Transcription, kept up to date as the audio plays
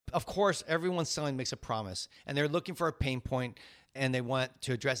Of course, everyone selling makes a promise, and they're looking for a pain point, and they want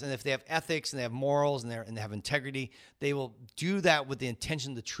to address. And if they have ethics and they have morals and they have integrity, they will do that with the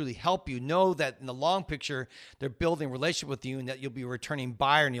intention to truly help you. Know that in the long picture, they're building a relationship with you, and that you'll be a returning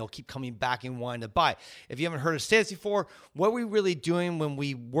buyer, and you'll keep coming back and wanting to buy. If you haven't heard us say this before, what we're really doing when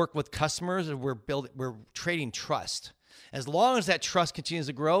we work with customers is we're trading trust. As long as that trust continues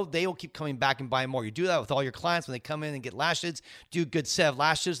to grow, they will keep coming back and buying more. You do that with all your clients when they come in and get lashes, do a good set of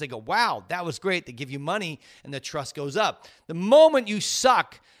lashes. They go, wow, that was great. They give you money and the trust goes up. The moment you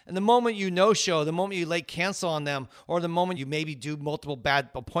suck and the moment you no-show, the moment you late cancel on them, or the moment you maybe do multiple bad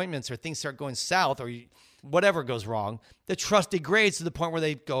appointments or things start going south or whatever goes wrong, the trust degrades to the point where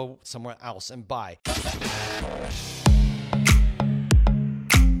they go somewhere else and buy.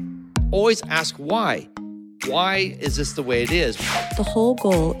 Always ask why. Why is this the way it is? The whole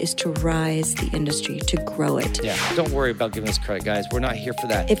goal is to rise the industry, to grow it. Yeah, don't worry about giving us credit, guys. We're not here for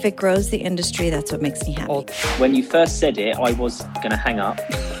that. If it grows the industry, that's what makes me happy. When you first said it, I was going to hang up.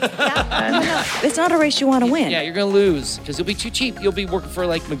 It's not a race you want to win. Yeah, you're going to lose because you'll be too cheap. You'll be working for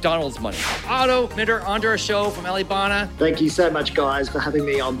like McDonald's money. Otto Mitter, onto our show from Alibana. Thank you so much, guys, for having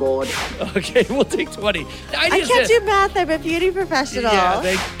me on board. Okay, we'll take 20. I can't do math. I'm a beauty professional.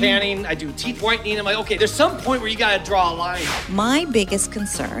 Yeah, panning. I do teeth whitening. I'm like, okay, there's some point where you got to draw a line. My biggest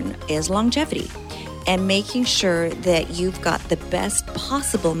concern is longevity and making sure that you've got the best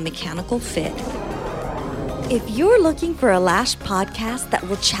possible mechanical fit. If you're looking for a lash podcast that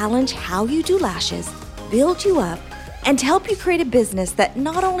will challenge how you do lashes, build you up, and help you create a business that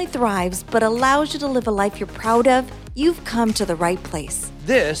not only thrives, but allows you to live a life you're proud of, you've come to the right place.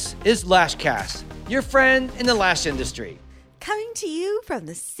 This is Lashcast, your friend in the lash industry. Coming to you from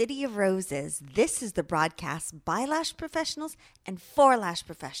the City of Roses, this is the broadcast by lash professionals and for lash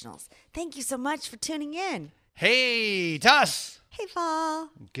professionals. Thank you so much for tuning in. Hey, Tuss. Hey, Paul.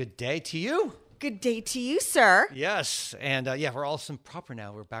 Good day to you. Good day to you, sir. Yes, and we're all some proper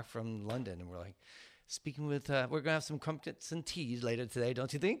now. We're back from London, and we're like speaking with, we're going to have some crumpets and teas later today,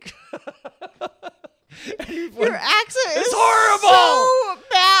 don't you think? Your accent is horrible. So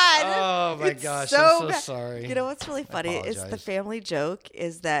bad. Oh my gosh, so I'm so bad. sorry. You know what's really funny is the family joke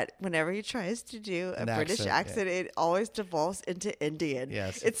is that whenever he tries to do a British accent, it always devolves into Indian.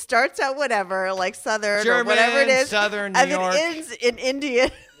 Yes. It starts out whatever, like Southern German, or whatever it is. Southern, and New York. then ends in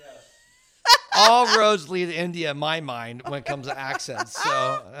Indian. All roads lead to India in my mind when it comes to accents. So,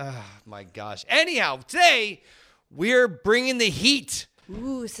 oh my gosh. Anyhow, today we're bringing the heat.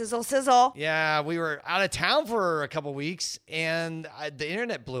 Ooh, sizzle, sizzle. Yeah, we were out of town for a couple weeks, and the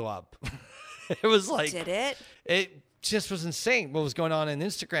internet blew up. It was like... Did it? It just was insane what was going on in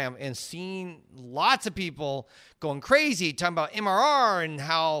Instagram, and seeing lots of people going crazy, talking about MRR and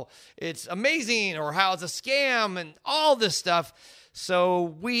how it's amazing or how it's a scam and all this stuff.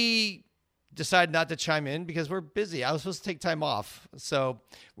 So we decided not to chime in because we're busy. I was supposed to take time off. So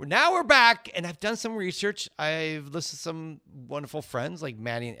now we're back, and I've done some research. I've listened to some wonderful friends like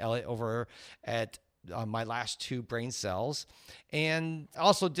Maddie and Elliot over at my last two brain cells, and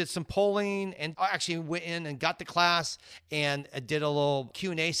also did some polling, and actually went in and got the class and did a little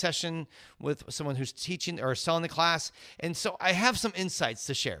Q&A session with someone who's teaching or selling the class. And so I have some insights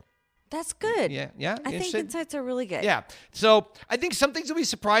to share. That's good. Yeah. I think insights are really good. Yeah. So I think some things you'll be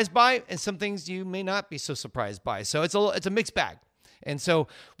surprised by, and some things you may not be so surprised by. So it's a mixed bag. And so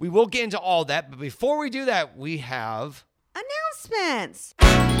we will get into all that. But before we do that, we have announcements.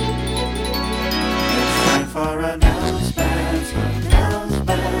 It's time for announcements.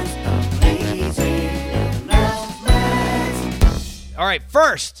 Amazing announcements. All right,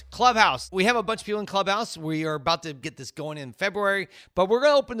 first, Clubhouse. We have a bunch of people in Clubhouse. We are about to get this going in February, but we're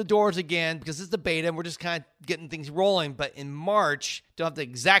going to open the doors again because it's the beta, and we're just kind of getting things rolling. But in March, don't have the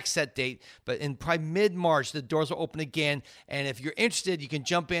exact set date, but in probably mid-March, the doors will open again. And if you're interested, you can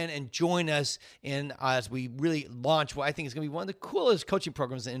jump in and join us as we really launch what I think is going to be one of the coolest coaching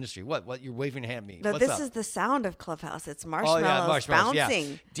programs in the industry. What you're waving your hand at me? No, What's this up? is the sound of Clubhouse. It's marshmallows,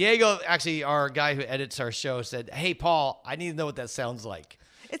 bouncing. Yeah. Diego, actually, our guy who edits our show, said, "Hey, Paul, I need to know what that sounds like."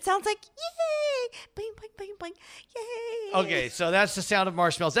 It sounds like, yay, bing, bing, bing, bing, yay. Okay, so that's the sound of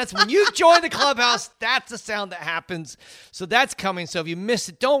marshmallows. That's when you join the Clubhouse, that's the sound that happens. So that's coming. So if you missed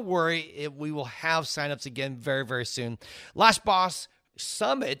it, don't worry. We will have signups again very, very soon. Lash Boss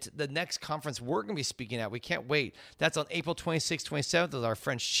Summit, the next conference we're going to be speaking at. We can't wait. That's on April 26th, 27th with our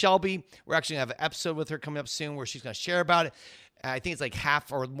friend Shelby. We're actually going to have an episode with her coming up soon where she's going to share about it. I think it's like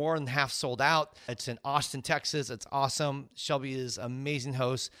half or more than half sold out. It's in Austin, Texas. It's awesome. Shelby is an amazing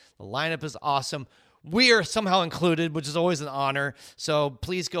host. The lineup is awesome. we are somehow included, which is always an honor. So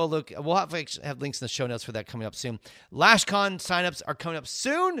please go look. We'll have links in the show notes for that coming up soon. LashCon signups are coming up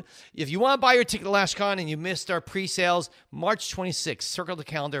soon. If you want to buy your ticket to LashCon and you missed our pre-sales, March 26th, circle the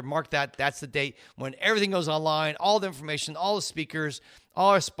calendar, mark that. That's the date when everything goes online, all the information, all the speakers,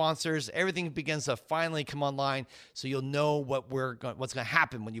 all our sponsors, everything begins to finally come online, so you'll know what's going to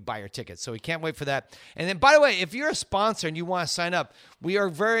happen when you buy your ticket. So we can't wait for that. And then, by the way, if you're a sponsor and you want to sign up, we are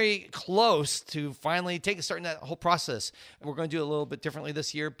very close to finally starting that whole process. And we're going to do it a little bit differently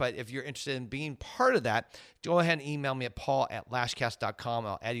this year, but if you're interested in being part of that, go ahead and email me at paul@lashcast.com.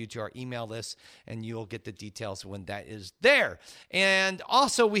 I'll add you to our email list, and you'll get the details when that is there. And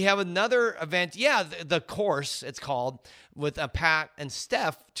also, we have another event. Yeah, the course, it's called, with Pat and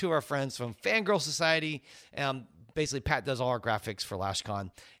Steph, two of our friends from Fangirl Society. Basically, Pat does all our graphics for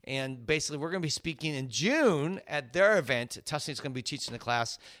LashCon. And basically, we're going to be speaking in June at their event. Tuscany's going to be teaching the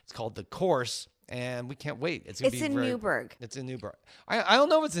class. It's called The Course. And we can't wait. It's in Newburgh. It's in Newburgh. I don't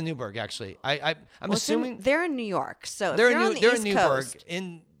know if it's in Newburgh, actually. I'm assuming they're in New York. So they're if you're on the they're East in Newburgh, Coast,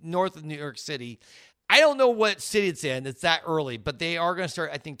 in north of New York City. I don't know what city it's in. It's that early, but they are going to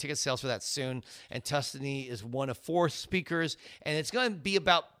start, I think, ticket sales for that soon. And Tuscany is one of 4 speakers, and it's going to be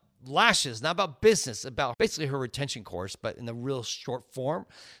about lashes, not about business, about basically her retention course, but in a real short form.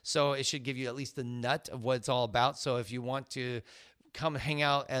 So it should give you at least the nut of what it's all about. So if you want to come hang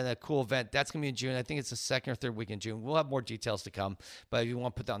out at a cool event, that's going to be in June. I think it's the 2nd or 3rd week in June. We'll have more details to come, but if you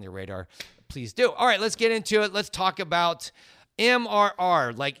want to put that on your radar, please do. All right, let's get into it. Let's talk about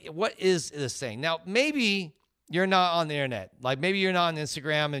MRR. Like, what is this thing? Now, maybe you're not on the internet. Like, maybe you're not on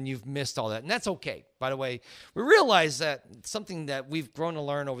Instagram and you've missed all that. And that's okay. By the way, we realize that something that we've grown to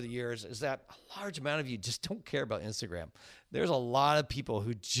learn over the years is that a large amount of you just don't care about Instagram. There's a lot of people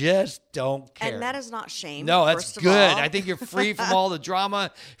who just don't care. And that is not shame. No, that's first of good. all. I think you're free from all the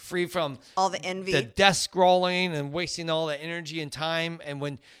drama, free from all the envy, the desk scrolling and wasting all the energy and time. And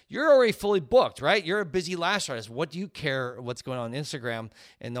when you're already fully booked, right? You're a busy lash artist. What do you care what's going on Instagram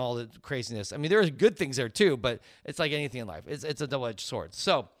and all the craziness? I mean, there's good things there too, but it's like anything in life. It's a double-edged sword.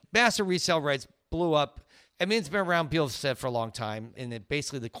 So massive resale rights blew up. I mean, it's been around, people have said, for a long time, and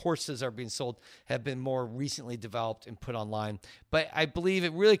basically the courses are being sold have been more recently developed and put online. But I believe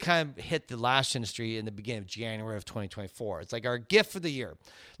it really kind of hit the lash industry in the beginning of January of 2024. It's like our gift for the year.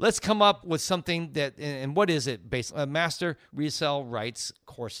 Let's come up with something that, and what is it? Basically, master resale rights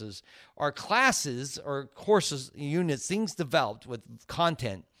courses are classes or courses, units, things developed with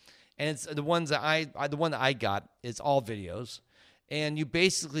content. And it's the ones that the one that I got is all videos, and you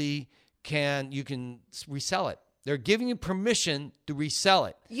basically you can resell it. They're giving you permission to resell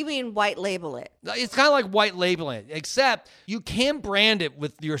it. You mean white label it? It's kind of like white labeling it, except you can brand it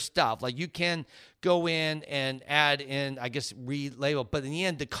with your stuff. Like, you can go in and add in, I guess, relabel. But in the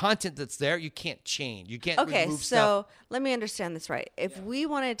end, the content that's there, you can't change. You can't remove stuff. So let me understand this right. If we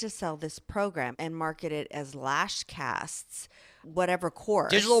wanted to sell this program and market it as Lashcasts, whatever course.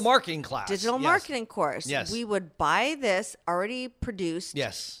 Digital marketing class. Marketing course. Yes. We would buy this already produced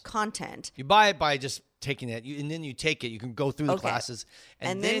Yes. content. You buy it by just taking it, and then you take it. You can go through the classes.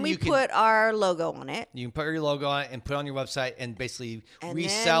 And then we put our logo on it. You can put your logo on it and put it on your website and basically and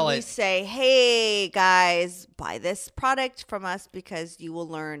resell then it. We say, hey, guys, buy this product from us because you will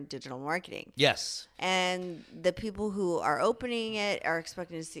learn digital marketing. Yes. And the people who are opening it are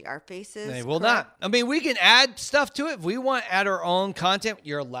expecting to see our faces. They will correct? not. I mean, we can add stuff to it. If we want to add our own content,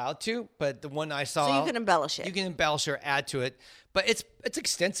 you're allowed to. But the one I saw. So you can embellish it. You can embellish or add to it. But it's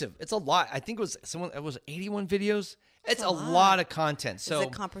extensive. It's a lot. I think it was 81 videos. It's a lot of content. So is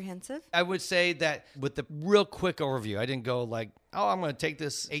it comprehensive? I would say that with the real quick overview, I didn't go like, oh, I'm going to take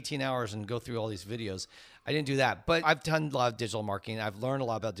this 18 hours and go through all these videos. I didn't do that. But I've done a lot of digital marketing. I've learned a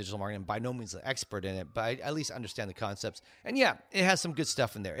lot about digital marketing. By no means an expert in it, but I at least understand the concepts. And yeah, it has some good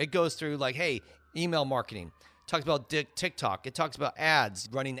stuff in there. It goes through like, hey, email marketing. It talks about TikTok. It talks about ads,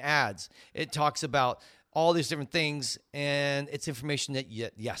 running ads. It talks about all these different things, and it's information that,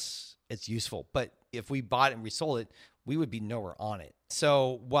 yes, it's useful. But if we bought it and resold it, we would be nowhere on it.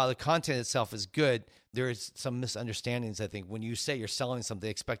 So while the content itself is good, there is some misunderstandings, I think. When you say you're selling something,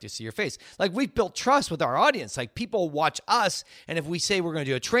 they expect to see your face. Like, we've built trust with our audience. Like, people watch us, and if we say we're going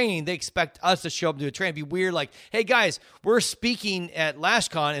to do a training, they expect us to show up and do a training. It'd be weird, like, hey, guys, we're speaking at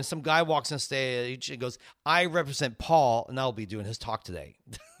LashCon, and some guy walks on stage and goes, I represent Paul, and I'll be doing his talk today.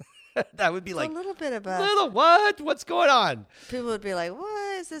 That would be like a little bit of a little what? What's going on? People would be like,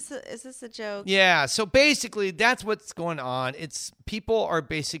 "What is this? Is this a joke?" Yeah. So basically, that's what's going on. It's people are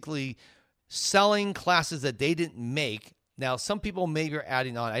basically selling classes that they didn't make. Now, some people maybe are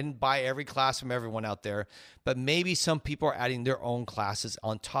adding on. I didn't buy every class from everyone out there, but maybe some people are adding their own classes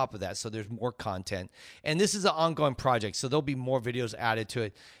on top of that. So there's more content. And this is an ongoing project. So there'll be more videos added to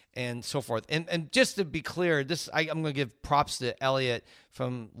it and so forth. And just to be clear, I'm going to give props to Elliot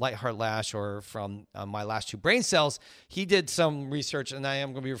from Lightheart Lash or from My Last Two Brain Cells. He did some research, and I am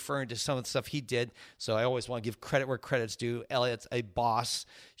going to be referring to some of the stuff he did. So I always want to give credit where credit's due. Elliot's a boss.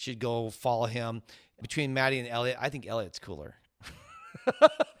 Should go follow him. Between Maddie and Elliot, I think Elliot's cooler.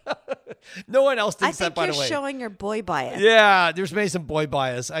 No one else thinks that, by the way. I think you're showing your boy bias. Yeah, there's maybe some boy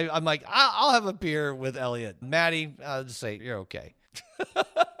bias. I'm like, I'll have a beer with Elliot. Maddie, I'll just say, you're okay.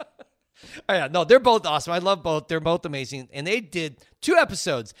 Oh, yeah, no, they're both awesome. I love both. They're both amazing. And they did 2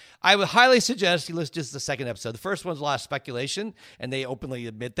 episodes. I would highly suggest you listen to just the second episode. The first one's a lot of speculation, and they openly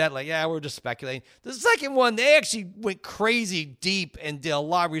admit that. Like, yeah, we're just speculating. The second one, they actually went crazy deep and did a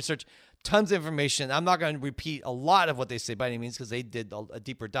lot of research, tons of information. I'm not going to repeat a lot of what they say by any means because they did a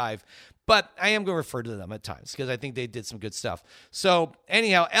deeper dive. But I am going to refer to them at times because I think they did some good stuff. So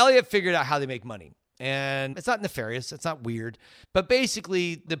anyhow, Elliot figured out how they make money. And it's not nefarious. It's not weird. But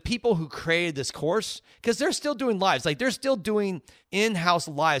basically, the people who created this course, because they're still doing lives. Like, they're still doing in-house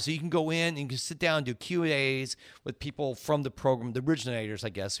lives. So you can go in and you can sit down and do Q&As with people from the program, the originators, I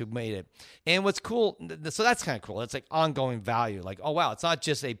guess, who made it. And what's cool, so that's kind of cool. It's like ongoing value. Like, oh, wow, it's not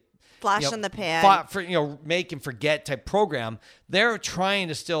just a flash in the pan. Make and forget type program. They're trying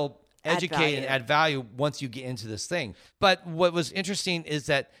to still educate and add value once you get into this thing. But what was interesting is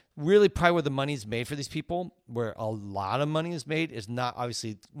that really probably where the money is made for these people, where a lot of money is made, is not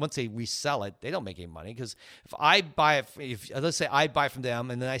obviously once they resell it, they don't make any money. Because if I buy it, let's say I buy from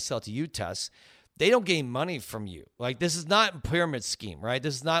them and then I sell it to you, Tess, they don't gain money from you. Like, this is not a pyramid scheme, right?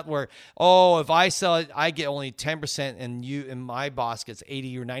 This is not where, if I sell it, I get only 10% and you and my boss gets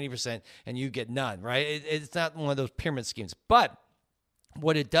 80 or 90% and you get none, right? It's not one of those pyramid schemes. But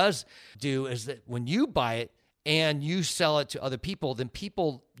what it does do is that when you buy it and you sell it to other people, then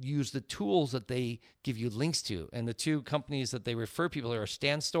people use the tools that they give you links to. And the 2 companies that they refer people are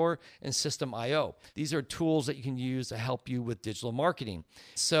StanStore and System.io. These are tools that you can use to help you with digital marketing.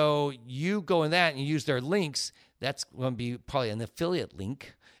 So you go in that and you use their links. That's going to be probably an affiliate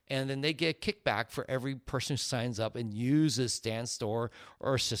link. And then they get a kickback for every person who signs up and uses StanStore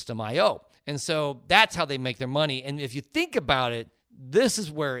or System.io. And so that's how they make their money. And if you think about it, this is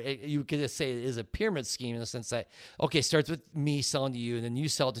where you could just say it is a pyramid scheme in the sense that, okay, it starts with me selling to you, and then you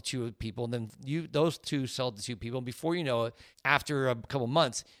sell it to 2 people, and then those 2 sell to 2 people. And before you know it, after a couple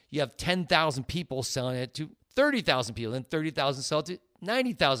months, you have 10,000 people selling it to 30,000 people, and 30,000 sell it to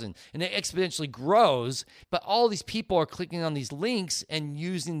 90,000, and it exponentially grows. But all these people are clicking on these links and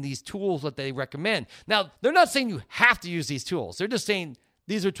using these tools that they recommend. Now, they're not saying you have to use these tools. They're just saying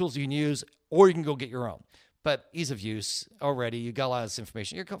these are tools you can use, or you can go get your own. But ease of use already, you got a lot of this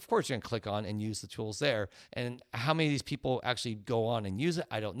information. Of course, you're going to click on and use the tools there. And how many of these people actually go on and use it,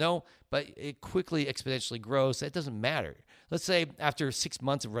 I don't know. But it quickly exponentially grows. So it doesn't matter. Let's say after 6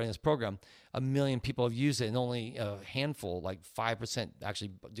 months of running this program, 1 million people have used it, and only a handful, like 5%,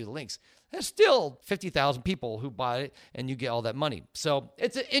 actually do the links. There's still 50,000 people who bought it, and you get all that money. So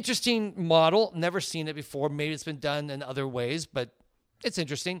it's an interesting model. Never seen it before. Maybe it's been done in other ways, but it's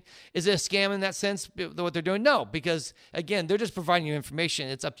interesting. Is it a scam in that sense, what they're doing? No, because, again, they're just providing you information.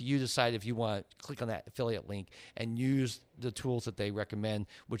 It's up to you to decide if you want to click on that affiliate link and use the tools that they recommend,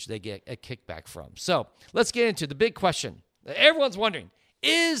 which they get a kickback from. So let's get into the big question. Everyone's wondering,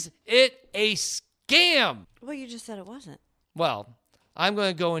 is it a scam? Well, you just said it wasn't. Well, I'm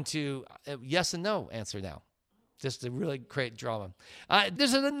going to go into a yes and no answer now, just to really create drama.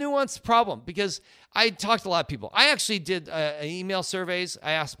 This is a nuanced problem because I talked to a lot of people. I actually did email surveys.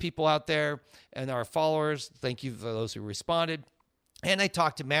 I asked people out there and our followers. Thank you for those who responded. And I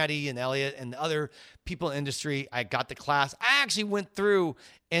talked to Maddie and Elliot and other people in the industry. I got the class. I actually went through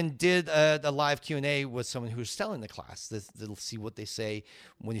and did a live Q&A with someone who's selling the class. They'll see what they say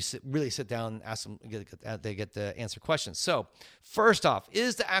when you really sit down and ask them. They get to answer questions. So first off,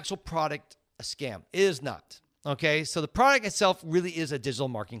 is the actual product a scam? It is not. Okay, so the product itself really is a digital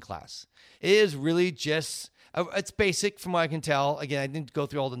marketing class. It is really just, it's basic from what I can tell. Again, I didn't go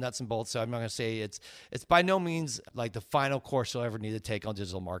through all the nuts and bolts, so I'm not going to say it's by no means like the final course you'll ever need to take on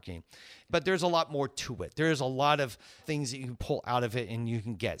digital marketing. But there's a lot more to it. There's a lot of things that you can pull out of it and you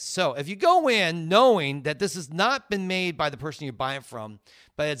can get. So if you go in knowing that this has not been made by the person you're buying from,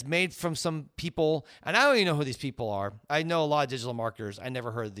 but it's made from some people, and I don't even know who these people are. I know a lot of digital marketers. I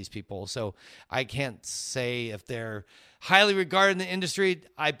never heard of these people, so I can't say if they're highly regarded in the industry.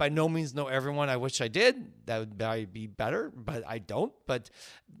 I by no means know everyone. I wish I did. That would probably be better, but I don't. But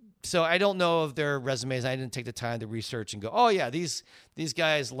So I don't know of their resumes. I didn't take the time to research and go, oh yeah, these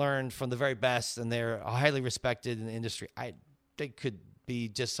guys learned from the very best and they're highly respected in the industry. They could be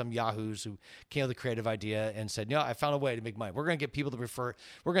just some yahoos who came up with a creative idea and said, I found a way to make money. We're going to get people to refer.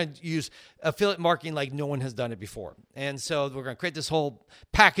 We're going to use affiliate marketing like no one has done it before. And so we're going to create this whole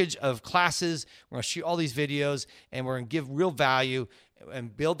package of classes. We're going to shoot all these videos and we're going to give real value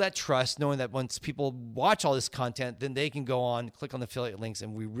and build that trust, knowing that once people watch all this content, then they can go on, click on the affiliate links,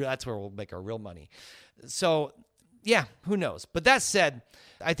 and that's where we'll make our real money. So yeah, who knows? But that said,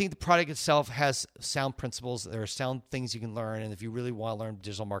 I think the product itself has sound principles. There are sound things you can learn. And if you really want to learn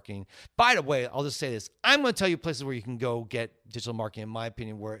digital marketing, by the way, I'll just say this. I'm going to tell you places where you can go get digital marketing, in my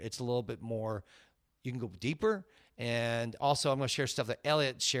opinion, where it's a little bit more, you can go deeper. And also I'm going to share stuff that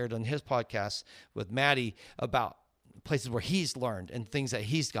Elliot shared on his podcast with Maddie about places where he's learned and things that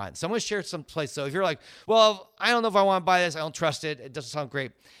he's gotten. So I'm going to share some places. So if you're like, well, I don't know if I want to buy this, I don't trust it, it doesn't sound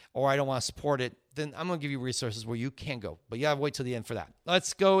great, or I don't want to support it, then I'm going to give you resources where you can go. But you got to wait till the end for that.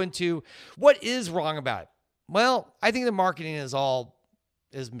 Let's go into what is wrong about it. Well, I think the marketing is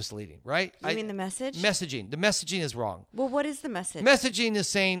misleading, right? You mean the message? Messaging. The messaging is wrong. Well, what is the message? Messaging is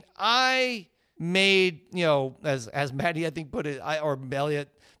saying, I made, as Maddie, I think, put it, or Elliot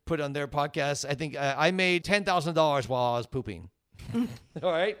put on their podcast, I think I made $10,000 while I was pooping.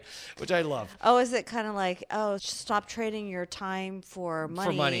 All right, which I love. Oh, is it kind of like, stop trading your time for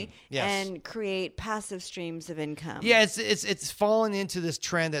money, yes, and create passive streams of income? Yeah, it's fallen into this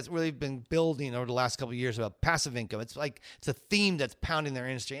trend that's really been building over the last couple of years about passive income. It's a theme that's pounding their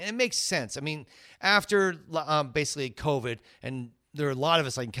industry, and it makes sense. I mean, after basically COVID, and there are a lot of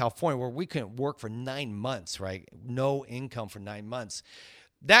us like in California where we couldn't work for 9 months, right? No income for 9 months.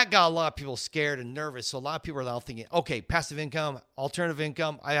 That got a lot of people scared and nervous. So a lot of people are now thinking, okay, passive income, alternative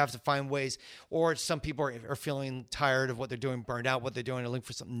income, I have to find ways. Or some people are feeling tired of what they're doing, burned out what they're doing, they're looking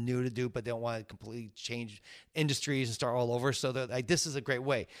for something new to do, but they don't want to completely change industries and start all over. So this is a great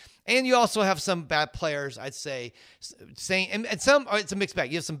way. And you also have some bad players, I'd say, saying, and some, it's a mixed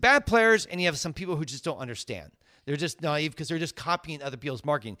bag. You have some bad players and you have some people who just don't understand. They're just naive because they're just copying other people's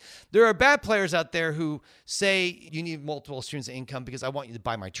marketing. There are bad players out there who say you need multiple streams of income because I want you to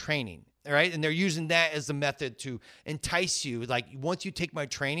buy my training, all right? And they're using that as a method to entice you. Like, once you take my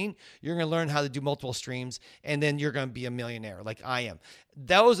training, you're going to learn how to do multiple streams, and then you're going to be a millionaire like I am.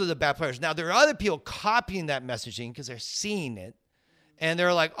 Those are the bad players. Now, there are other people copying that messaging because they're seeing it, and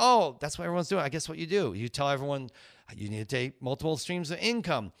they're like, oh, that's what everyone's doing. I guess what you do. You tell everyone you need to take multiple streams of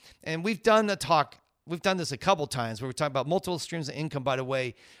income. And we've done a talk. We've done this a couple times where we're talking about multiple streams of income, by the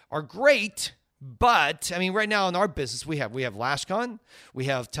way, are great. But I mean, right now in our business, we have LashCon, we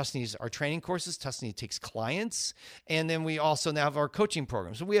have Tusney's, our training courses. Tusney takes clients. And then we also now have our coaching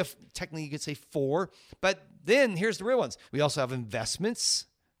program. So we have technically, you could say 4, but then here's the real ones. We also have investments,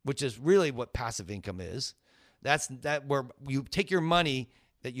 which is really what passive income is. That's where you take your money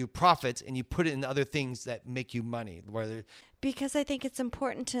that you profit and you put it in other things that make you money. Because I think it's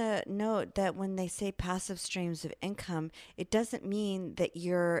important to note that when they say passive streams of income, it doesn't mean that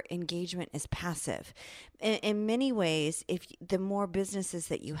your engagement is passive. In many ways, if the more businesses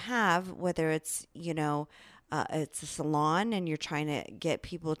that you have, whether it's, it's a salon and you're trying to get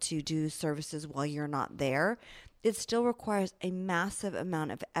people to do services while you're not there, it still requires a massive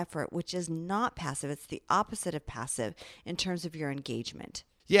amount of effort, which is not passive. It's the opposite of passive in terms of your engagement.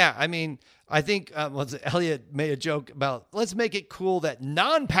 Yeah, I mean, I think Elliot made a joke about, let's make it cool that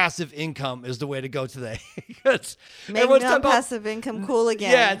non-passive income is the way to go today. Make non-passive income cool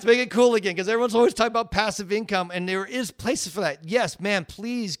again. Yeah, let's make it cool again because everyone's always talking about passive income, and there is places for that. Yes, man,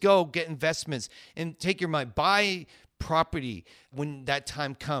 please go get investments and take your money. Buy property when that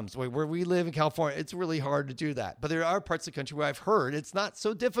time comes. Where we live in California, it's really hard to do that. But there are parts of the country where I've heard it's not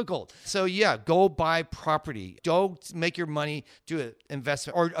so difficult. So yeah, go buy property. Go make your money, do an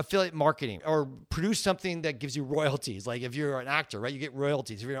investment or affiliate marketing or produce something that gives you royalties. Like if you're an actor, right, you get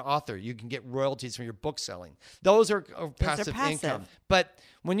royalties. If you're an author, you can get royalties from your book selling. Those are passive income. But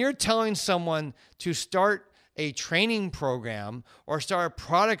when you're telling someone to start a training program or start a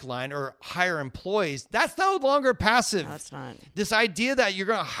product line or hire employees, that's no longer passive. No, it's not. This idea that you're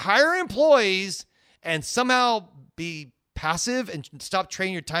going to hire employees and somehow be passive and stop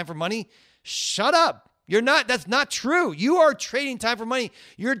trading your time for money, shut up. You're not. That's not true. You are trading time for money.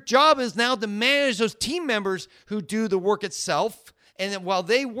 Your job is now to manage those team members who do the work itself. And then while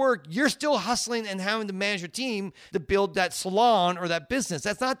they work, you're still hustling and having to manage your team to build that salon or that business.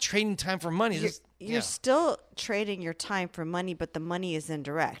 That's not trading time for money. You're still trading your time for money, but the money is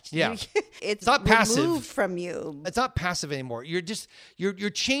indirect. Yeah. It's not passive. removed from you. It's not passive anymore. You're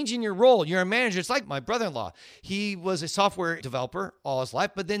changing your role. You're a manager. It's like my brother-in-law. He was a software developer all his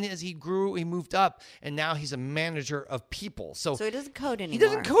life, but then as he grew, he moved up, and now he's a manager of people. So he doesn't code anymore. He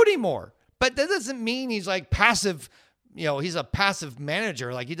doesn't code anymore. But that doesn't mean he's like passive. He's a passive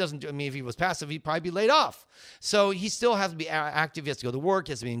manager. Like he doesn't, if he was passive, he'd probably be laid off. So he still has to be active. He has to go to work.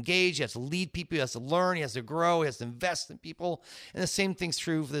 He has to be engaged. He has to lead people. He has to learn. He has to grow. He has to invest in people. And the same thing's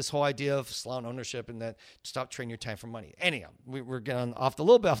true for this whole idea of salon ownership and that stop trading your time for money. Anyhow, we're getting a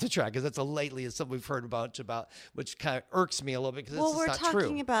little bit off the track because that's lately is something we've heard about, which kind of irks me a little bit because it's not true. We're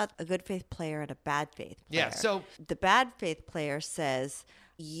talking about a good faith player and a bad faith player. Yeah, so the bad faith player says,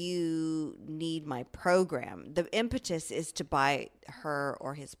 you need my program. The impetus is to buy her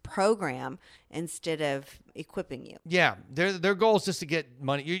or his program instead of equipping you. Yeah, their goal is just to get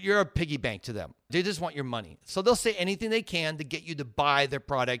money. You're a piggy bank to them. They just want your money. So they'll say anything they can to get you to buy their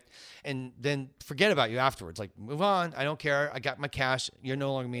product and then forget about you afterwards. Like, move on. I don't care. I got my cash. You're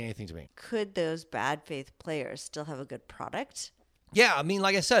no longer mean anything to me. Could those bad faith players still have a good product? Yeah, I mean,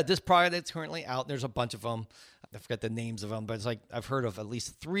 like I said, this product that's currently out, there's a bunch of them. I forget the names of them, but it's like I've heard of at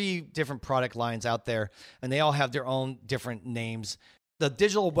least 3 different product lines out there, and they all have their own different names. The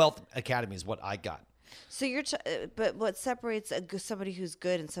Digital Wealth Academy is what I got. So but what separates somebody who's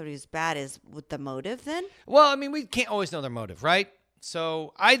good and somebody who's bad is with the motive then? Well, I mean, we can't always know their motive, right?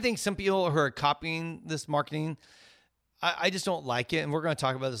 So I think some people who are copying this marketing, I just don't like it. And we're going to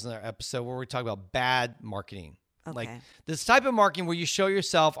talk about this in our episode where we talk about bad marketing. Okay. Like this type of marketing where you show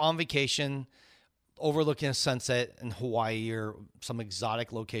yourself on vacation, overlooking a sunset in Hawaii or some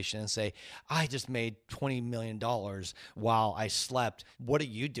exotic location and say, I just made $20 million while I slept. What are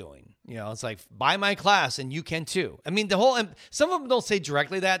you doing? It's like, buy my class and you can too. I mean, some of them don't say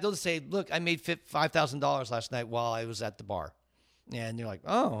directly that. They'll just say, look, I made $5,000 last night while I was at the bar. And you're like,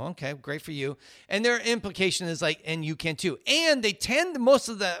 oh, okay, great for you. And their implication is like, and you can too. And they tend, a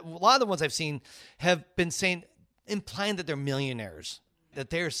lot of the ones I've seen have been implying that they're millionaires, that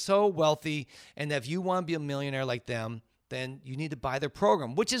they're so wealthy, and that if you want to be a millionaire like them, then you need to buy their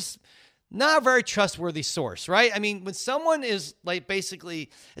program, which is not a very trustworthy source, right? I mean, when someone is like basically,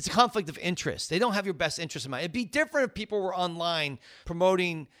 it's a conflict of interest. They don't have your best interest in mind. It'd be different if people were online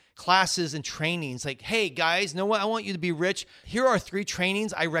promoting classes and trainings like, hey guys, know what? I want you to be rich. Here are 3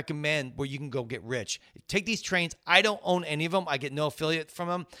 trainings I recommend where you can go get rich. Take these trainings. I don't own any of them. I get no affiliate from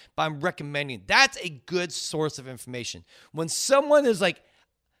them, but I'm recommending. That's a good source of information. When someone is like,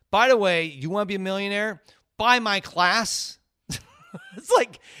 by the way, you want to be a millionaire? Buy my class. It's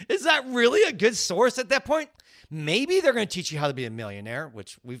like, is that really a good source at that point? Maybe they're going to teach you how to be a millionaire,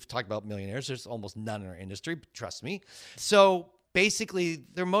 which we've talked about millionaires. There's almost none in our industry, trust me. So basically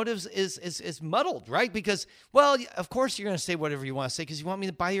their motives is muddled, right? Because, well, of course you're going to say whatever you want to say because you want me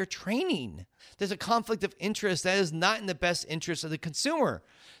to buy your training. There's a conflict of interest that is not in the best interest of the consumer.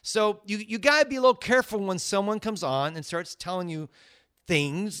 So you got to be a little careful when someone comes on and starts telling you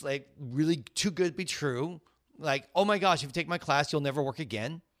things like really too good to be true. Like, oh my gosh, if you take my class, you'll never work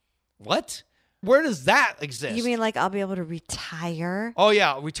again. What? Where does that exist? You mean like I'll be able to retire? Oh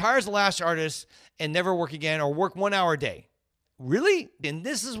yeah, retire as the last artist and never work again or work 1 hour a day. Really? And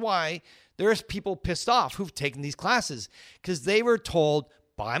this is why there's people pissed off who've taken these classes because they were told,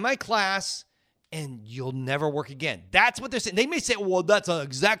 buy my class and you'll never work again. That's what they're saying. They may say, well, that's not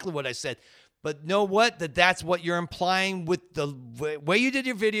exactly what I said. But know what? That's what you're implying with the way you did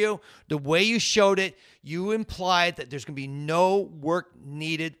your video, the way you showed it. You implied that there's going to be no work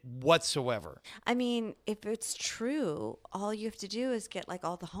needed whatsoever. I mean, if it's true, all you have to do is get like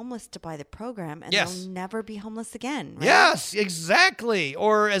all the homeless to buy the program and Yes. they'll never be homeless again. Right? Yes, exactly.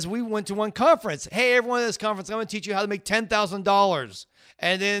 Or as we went to one conference, hey, everyone at this conference, I'm going to teach you how to make $10,000.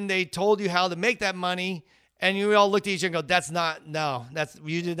 And then they told you how to make that money. And you all looked at each other and go,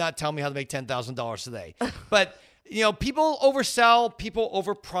 you did not tell me how to make $10,000 today. But, people oversell, people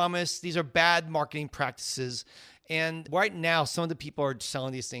overpromise. These are bad marketing practices. And right now, some of the people are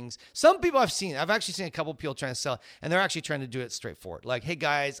selling these things. Some people I've actually seen a couple of people trying to sell, and they're actually trying to do it straightforward. Like, hey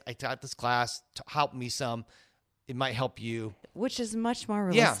guys, I taught this class to help me some. It might help you. Which is much more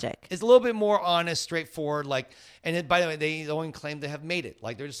realistic. Yeah, it's a little bit more honest, straightforward. And then, by the way, they don't claim to have made it.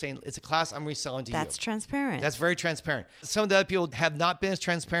 Like they're just saying, it's a class I'm reselling to you. That's transparent. That's very transparent. Some of the other people have not been as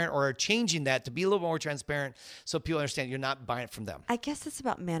transparent or are changing that to be a little more transparent so people understand you're not buying it from them. I guess it's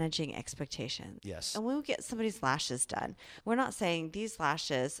about managing expectations. Yes. And when we get somebody's lashes done, we're not saying these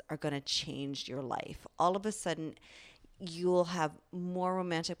lashes are going to change your life. All of a sudden, you'll have more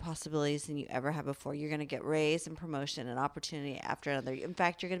romantic possibilities than you ever have before. You're going to get raise and promotion and opportunity after another. In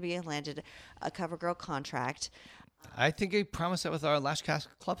fact, you're going to be landed a CoverGirl contract. I think we promised that with our Lash Cast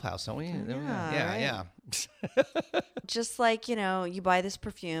Clubhouse, don't we? Yeah. Just like, you buy this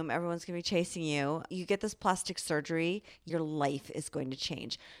perfume, everyone's going to be chasing you. You get this plastic surgery, your life is going to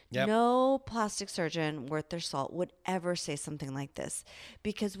change. Yep. No plastic surgeon worth their salt would ever say something like this,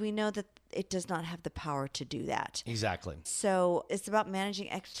 because we know that it does not have the power to do that. Exactly. So it's about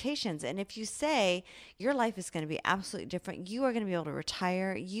managing expectations. And if you say your life is going to be absolutely different, you are going to be able to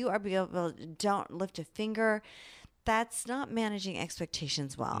retire, you are be able to don't lift a finger, that's not managing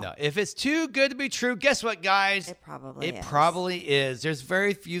expectations well. No, if it's too good to be true, guess what, guys? It probably is. There's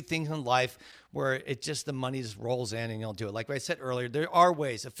very few things in life where it just the money just rolls in and you'll do it. Like I said earlier, there are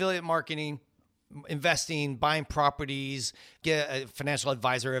ways: affiliate marketing, investing, buying properties, get a financial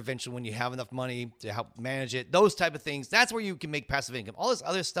advisor eventually when you have enough money to help manage it. Those type of things. That's where you can make passive income. All this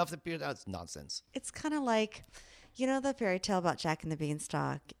other stuff that's nonsense. It's kind of like, the fairy tale about Jack and the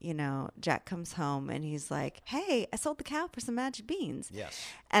Beanstalk. Jack comes home and he's like, hey, I sold the cow for some magic beans. Yes.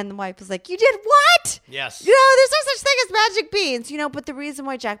 And the wife was like, you did what? Yes. There's no such thing as magic beans. But the reason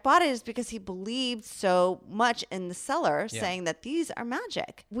why Jack bought it is because he believed so much in the seller saying that these are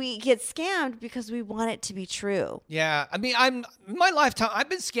magic. We get scammed because we want it to be true. Yeah. I mean, in my lifetime, I've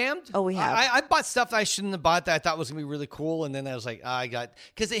been scammed. Oh, we have. I bought stuff that I shouldn't have bought that I thought was going to be really cool. And then I was like,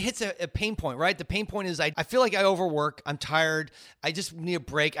 because it hits a pain point, right? The pain point is I feel like I overwork. I'm tired. I just need a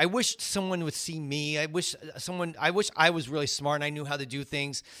break. I wish someone would see me. I wish I was really smart and I knew how to do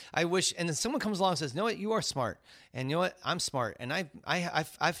things. And then someone comes along and says, "You know what? You are smart." And you know what? I'm smart. And I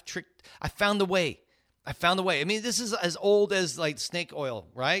found a way. I mean, this is as old as like snake oil,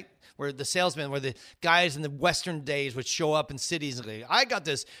 right? Where the salesman, where the guys in the Western days would show up in cities and say, I got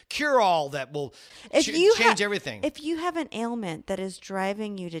this cure-all that will change everything. If you have an ailment that is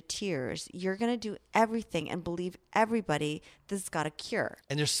driving you to tears, you're going to do everything and believe everybody that's got a cure.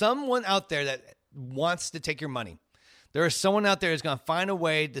 And there's someone out there that wants to take your money. There is someone out there who's going to find a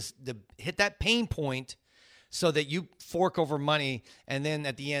way to hit that pain point so that you fork over money, and then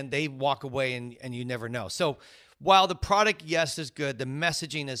at the end, they walk away and you never know. So while the product, yes, is good, the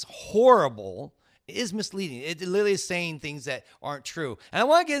messaging is horrible, it is misleading. It literally is saying things that aren't true. And I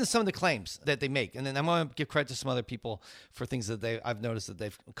want to get into some of the claims that they make, and then I'm going to give credit to some other people for things that I've noticed that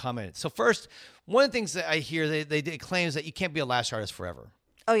they've commented. So first, one of the things that I hear, they claim is that you can't be a lash artist forever.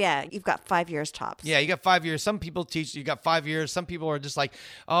 Oh, yeah. You've got 5 years tops. Yeah, you got 5 years. Some people teach you got 5 years. Some people are just like,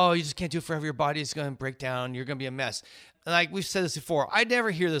 oh, you just can't do it forever. Your body is going to break down. You're going to be a mess. And like we've said this before, I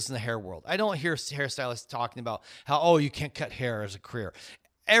never hear this in the hair world. I don't hear hairstylists talking about how, you can't cut hair as a career.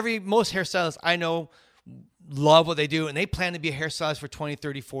 Most hairstylists I know love what they do, and they plan to be a hairstylist for 20,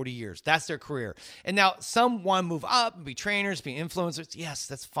 30, 40 years. That's their career. And now some want to move up and be trainers, be influencers. Yes,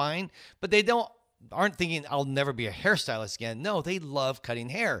 that's fine. But they aren't thinking I'll never be a hairstylist again. No, they love cutting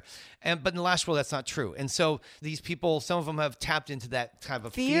hair. But in the lash world, that's not true. And so these people, some of them have tapped into that kind of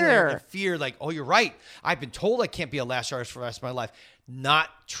a fear like, oh, you're right. I've been told I can't be a lash artist for the rest of my life. Not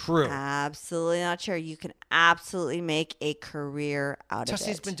true. Absolutely not true. You can absolutely make a career out of it.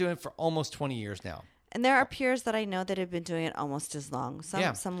 Tussie's been doing it for almost 20 years now. And there are peers that I know that have been doing it almost as long,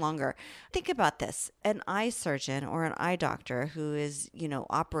 some longer. Think about this. An eye surgeon or an eye doctor who is,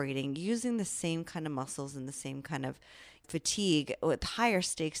 operating using the same kind of muscles and the same kind of fatigue with higher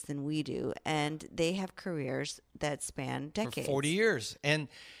stakes than we do. And they have careers that span decades. For 40 years. And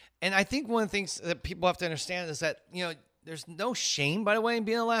I think one of the things that people have to understand is that, there's no shame, by the way, in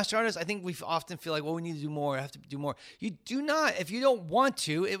being a lash artist. I think we often feel like, well, we need to do more. I have to do more. You do not. If you don't want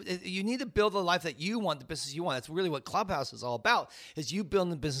to, you need to build a life that you want, the business you want. That's really what Clubhouse is all about, is you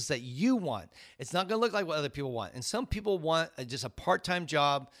building the business that you want. It's not going to look like what other people want. And some people want just a part-time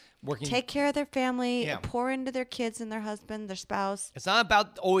job, working. Take care of their family, pour into their kids and their husband, their spouse. It's not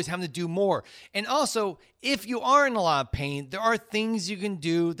about always having to do more. And also, if you are in a lot of pain, there are things you can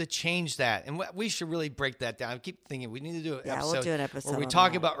do to change that. And we should really break that down. I keep thinking we need to do an episode. We'll do an episode where we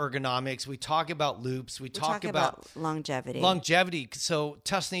talk about ergonomics. We talk about loops. We talk about longevity. So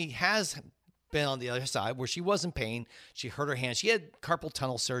Tussie has been on the other side where she was in pain. She hurt her hand. She had carpal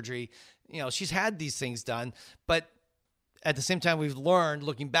tunnel surgery. She's had these things done. But at the same time, we've learned,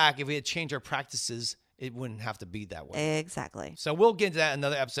 looking back, if we had changed our practices, it wouldn't have to be that way. Exactly. So we'll get into that in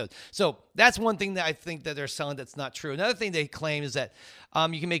another episode. So that's one thing that I think that they're selling that's not true. Another thing they claim is that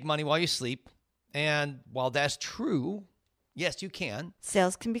you can make money while you sleep. And while that's true, yes, you can.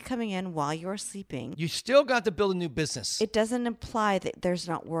 Sales can be coming in while you're sleeping. You still got to build a new business. It doesn't imply that there's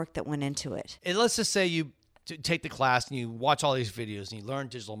not work that went into it. And let's just say you take the class and you watch all these videos and you learn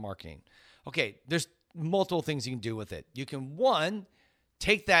digital marketing. Okay, there's multiple things you can do with it. You can, one,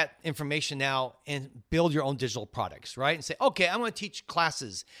 take that information now and build your own digital products, right? And say, okay, I'm going to teach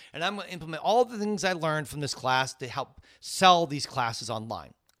classes and I'm going to implement all the things I learned from this class to help sell these classes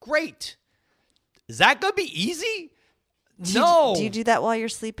online. Great. Is that going to be easy? No. Do you do that while you're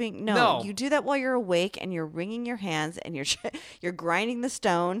sleeping? No. You do that while you're awake and you're wringing your hands and you're grinding the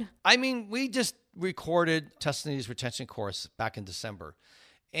stone. I mean, we just recorded Tuscany's retention course back in December,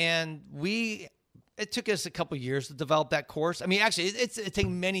 and it took us a couple of years to develop that course. I mean, actually, it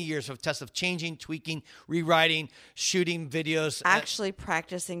taken many years of tests of changing, tweaking, rewriting, shooting videos. Actually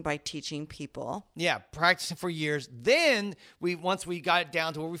practicing by teaching people. Yeah, practicing for years. Then once we got it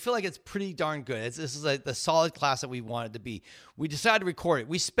down to where we feel like it's pretty darn good. This is the solid class that we wanted to be. We decided to record it.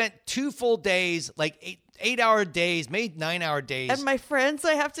 We spent 2 full days, like 8-hour days, maybe 9-hour days. And my friends,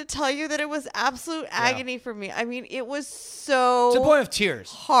 I have to tell you that it was absolute agony for me. I mean, it was so to the point of tears.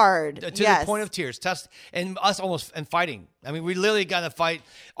 Hard. To the point of tears. And us almost and fighting. I mean, we literally got in a fight.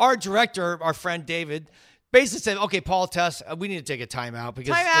 Our director, our friend David, basically said, okay, Paul, Tess, we need to take a timeout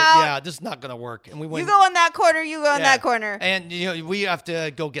because this is not going to work. And we went. You go in that corner, you go in that corner. And we have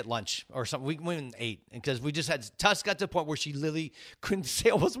to go get lunch or something. We went and ate because we just had Tess got to the point where she literally couldn't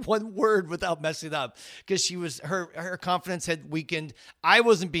say almost one word without messing up because she was her confidence had weakened. I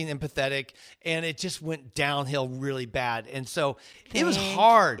wasn't being empathetic, and it just went downhill really bad. And so it was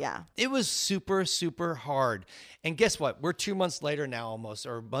hard. Yeah, it was super, super hard. And guess what? We're 2 months later now, almost,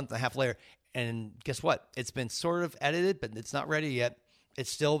 or a month and a half later. And guess what? It's been sort of edited, but it's not ready yet. It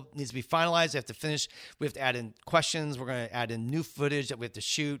still needs to be finalized. I have to finish. We have to add in questions. We're going to add in new footage that we have to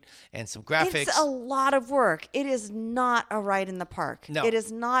shoot and some graphics. It's a lot of work. It is not a ride in the park. No. It is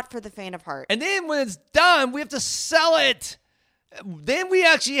not for the faint of heart. And then when it's done, we have to sell it. Then we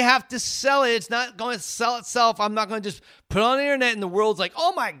actually have to sell it. It's not going to sell itself. I'm not going to just put it on the internet and the world's like,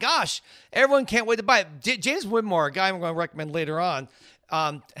 oh my gosh, everyone can't wait to buy it. James Whitmore, a guy I'm going to recommend later on,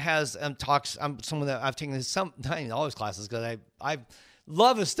 has talks. I'm someone that I've taken all his classes because I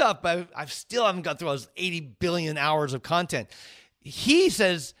love his stuff, but I still haven't got through those 80 billion hours of content. He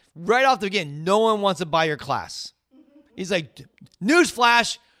says right off the beginning, no one wants to buy your class. He's like,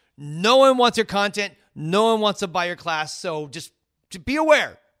 newsflash, no one wants your content. No one wants to buy your class. So just be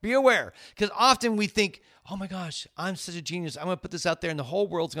aware. Be aware. Because often we think, oh my gosh, I'm such a genius. I'm going to put this out there and the whole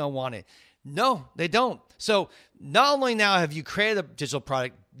world's going to want it. No, they don't. So not only now have you created a digital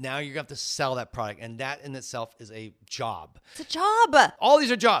product, now you're going to have to sell that product. And that in itself is a job. It's a job. All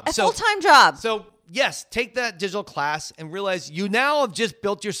these are jobs. A full-time job. So yes, take that digital class and realize you now have just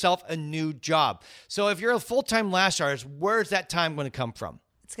built yourself a new job. So if you're a full-time lash artist, where's that time going to come from?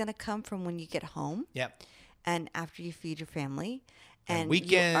 It's going to come from when you get home. Yep. And after you feed your family. And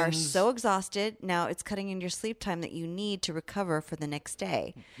weekends. You are so exhausted. Now it's cutting in your sleep time that you need to recover for the next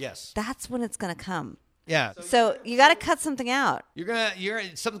day. Yes. That's when it's going to come. Yeah. So you got to cut something out.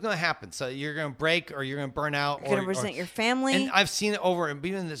 Something's gonna happen. So you're gonna break, or you're gonna burn out, You're going to resent your family. And I've seen it over, and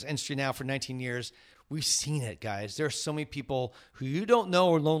being in this industry now for 19 years, we've seen it, guys. There are so many people who you don't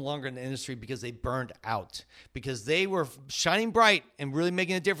know are no longer in the industry because they burned out, because they were shining bright and really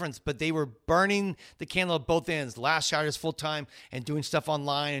making a difference, but they were burning the candle at both ends. Lash artists full time and doing stuff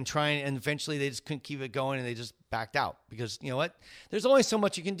online and trying, and eventually they just couldn't keep it going and they just backed out because you know what? There's only so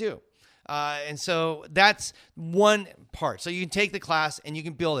much you can do. And so that's one part. So you can take the class and you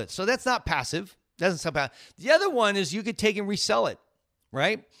can build it. So that's not passive. Doesn't sound bad. The other one is you could take and resell it,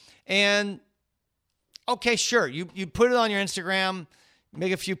 right? And okay, sure. You put it on your Instagram,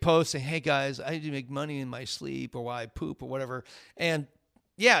 make a few posts, say, hey guys, I do make money in my sleep or while I poop or whatever. And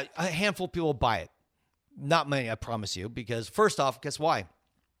yeah, a handful of people will buy it. Not many, I promise you, because first off, guess why?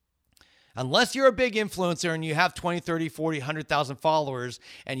 Unless you're a big influencer and you have 20, 30, 40, 100,000 followers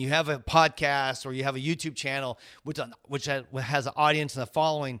and you have a podcast or you have a YouTube channel which has an audience and a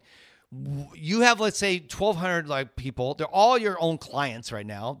following, you have, let's say, 1,200 people. They're all your own clients right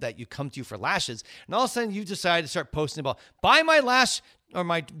now that you come to for lashes. And all of a sudden you decide to start posting about, buy my lash or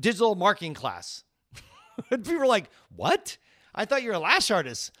my digital marketing class. People are like, what? I thought you were a lash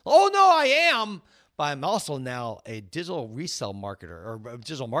artist. Oh, no, I am. But I'm also now a digital resale marketer or a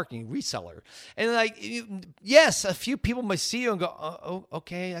digital marketing reseller. And yes, a few people might see you and go, oh,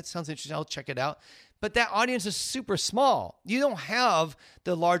 okay, that sounds interesting. I'll check it out. But that audience is super small. You don't have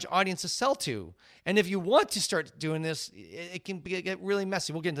the large audience to sell to. And if you want to start doing this, it can get really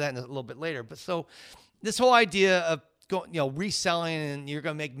messy. We'll get into that in a little bit later. But so this whole idea of reselling and you're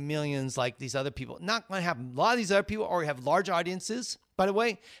going to make millions like these other people, not going to happen. A lot of these other people already have large audiences, by the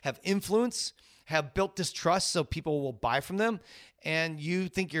way, have influence. have built this trust so people will buy from them. And you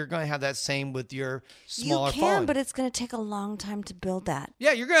think you're going to have that same with your smaller You can, following. but it's going to take a long time to build that.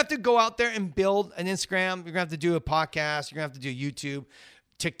 Yeah, you're going to have to go out there and build an Instagram. You're going to have to do a podcast. You're going to have to do YouTube,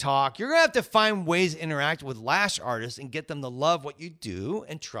 TikTok. You're going to have to find ways to interact with lash artists and get them to love what you do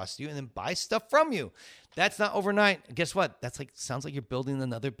and trust you and then buy stuff from you. That's not overnight. Guess what? Sounds like you're building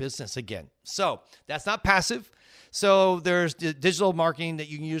another business again. So that's not passive. So there's the digital marketing that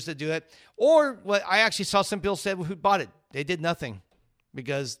you can use to do it. Or what I actually saw some people said who bought it. They did nothing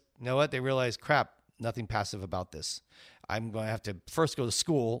because you know what? They realized, crap, nothing passive about this. I'm going to have to first go to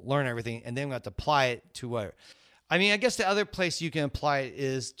school, learn everything, and then I'm going to have to apply it to where. I mean, I guess the other place you can apply it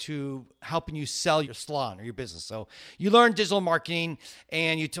is to helping you sell your salon or your business. So you learn digital marketing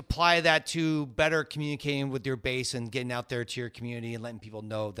and you apply that to better communicating with your base and getting out there to your community and letting people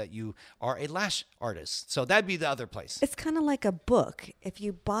know that you are a lash artist. So that'd be the other place. It's kind of like a book. If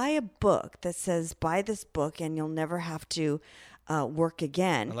you buy a book that says, buy this book and you'll never have to work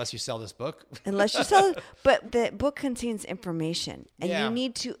again. Unless you sell this book. Unless you sell it. But the book contains information and Yeah. you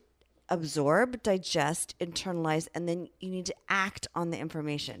need to absorb, digest, internalize, and then you need to act on the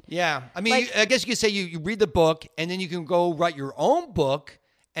information. Yeah. I mean, Like- I guess you could say you read the book and then you can go write your own book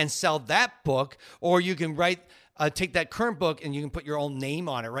and sell that book, or you can take that current book and you can put your own name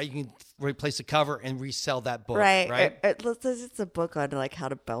on it, right? You can replace the cover and resell that book, right? Let's say it's a book on like how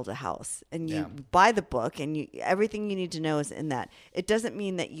to build a house, and you Yeah. buy the book, and everything you need to know is in that. It doesn't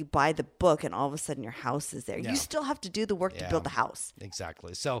mean that you buy the book and all of a sudden your house is there. No. You still have to do the work to build the house.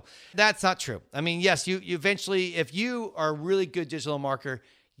 Exactly. So that's not true. I mean, yes, you eventually, if you are a really good digital marketer,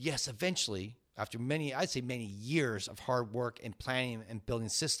 yes, eventually, after many years of hard work and planning and building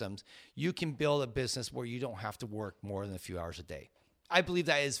systems, you can build a business where you don't have to work more than a few hours a day. I believe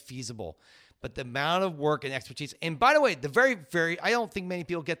that is feasible. But the amount of work and expertise, and by the way, I don't think many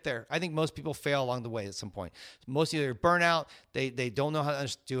people get there. I think most people fail along the way at some point. Most either burn out, they don't know how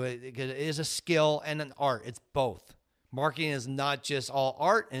to do it. It is a skill and an art. It's both. Marketing is not just all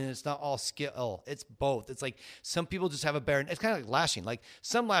art and it's not all skill. It's both. It's like some people just have a better, it's kind of like lashing. Like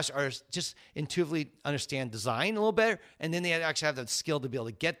some lash artists just intuitively understand design a little better, and then they actually have the skill to be able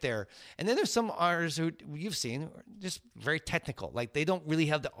to get there. And then there's some artists who you've seen who are just very technical. Like they don't really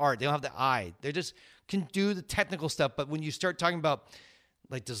have the art. They don't have the eye. They just can do the technical stuff. But when you start talking about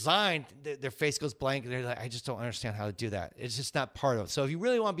like design, their face goes blank. And they're like, I just don't understand how to do that. It's just not part of it. So if you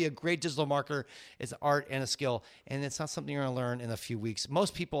really want to be a great digital marketer, it's an art and a skill. And it's not something you're going to learn in a few weeks.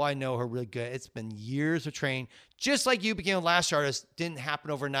 Most people I know who are really good, it's been years of training. Just like you became a lash artist, didn't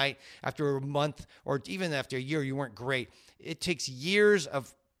happen overnight. After a month or even after a year, you weren't great. It takes years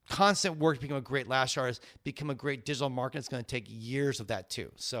of constant work to become a great lash artist, become a great digital marketer. It's going to take years of that too.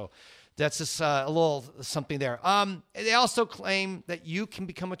 So that's just a little something there. They also claim that you can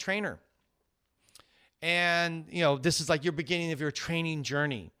become a trainer. And, you know, this is like your beginning of your training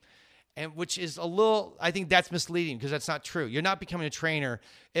journey. And which is a little, I think that's misleading because that's not true. You're not becoming a trainer.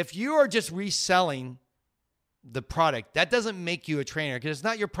 If you are just reselling the product, that doesn't make you a trainer because it's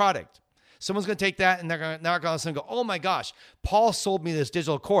not your product. Someone's going to take that and they're going to go, oh my gosh, Paul sold me this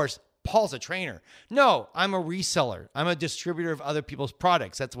digital course. Paul's a trainer. No, I'm a reseller. I'm a distributor of other people's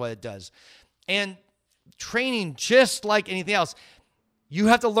products. That's what it does. And training, just like anything else, you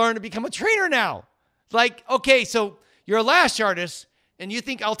have to learn to become a trainer now. Like, okay, so you're a lash artist and you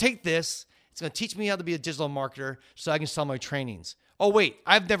think I'll take this. It's going to teach me how to be a digital marketer so I can sell my trainings. Oh, wait,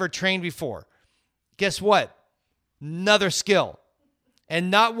 I've never trained before. Guess what? Another skill.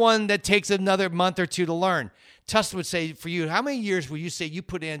 And not one that takes another month or two to learn. Tustin would say for you, how many years would you say you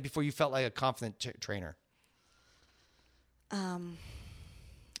put in before you felt like a confident trainer?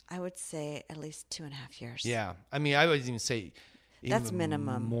 I would say at least 2.5 years. Yeah. I mean, I would even say That's even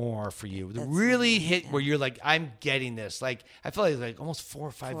minimum. more for you. That's Really minimum, hit yeah. where you're like, I'm getting this. Like, I feel like almost 4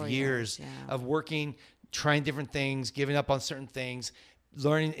 or 5 4 years years, yeah. of working, trying different things, giving up on certain things,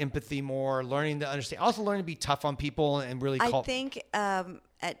 learning empathy more, learning to understand, also learning to be tough on people and really I think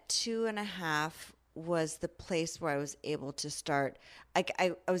at 2.5 was the place where I was able to start.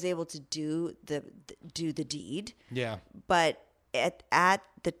 I was able to do the deed. Yeah. But at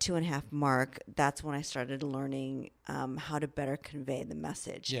the 2.5 mark, that's when I started learning how to better convey the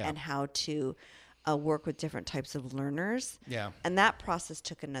message Yeah. and how to work with different types of learners. Yeah. And that process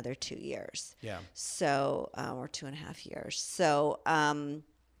took another 2 years. Yeah. So, or 2.5 years. So,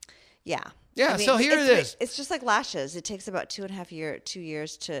 yeah. Yeah, so here it is. It's just like lashes. It takes about 2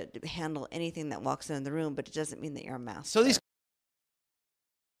 years to handle anything that walks in the room, but it doesn't mean that you're a master. So these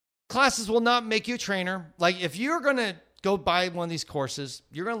classes will not make you a trainer. Like if you're going to go buy one of these courses,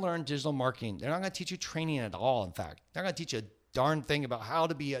 you're going to learn digital marketing. They're not going to teach you training at all. In fact, they're going to teach you darn thing about how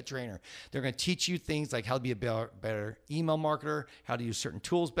to be a trainer. They're going to teach you things like how to be a better email marketer, how to use certain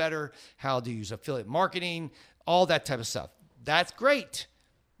tools better, how to use affiliate marketing, all that type of stuff. That's great.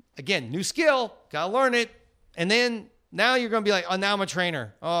 Again, new skill, got to learn it. And then now you're going to be like, oh, now I'm a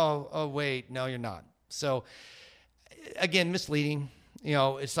trainer. Oh, wait, no, you're not. So again, misleading.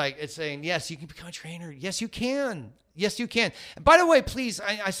 It's like it's saying, yes, you can become a trainer. Yes, you can. Yes, you can. And by the way, please,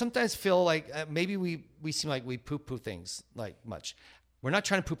 I sometimes feel like maybe we seem like we poo-poo things like much. We're not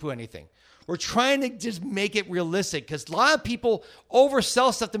trying to poo-poo anything. We're trying to just make it realistic because a lot of people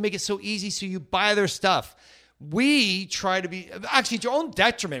oversell stuff to make it so easy so you buy their stuff. We try to be, actually, to your own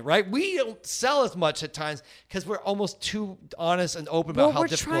detriment, right? We don't sell as much at times because we're almost too honest and open about how difficult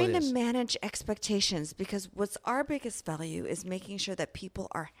it is. We're trying to manage expectations because what's our biggest value is making sure that people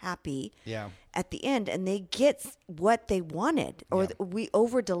are happy at the end and they get what they wanted or we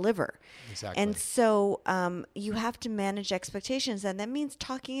over-deliver. Exactly. And so you have to manage expectations, and that means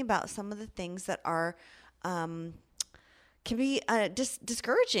talking about some of the things that are can be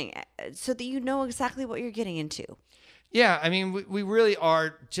discouraging so that you know exactly what you're getting into. Yeah, I mean, we really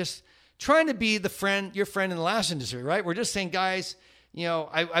are just trying to be your friend in the lash industry, right? We're just saying, guys,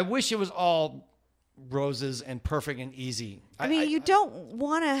 I wish it was all roses and perfect and easy. I mean, you don't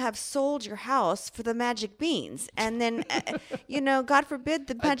want to have sold your house for the magic beans, and then, God forbid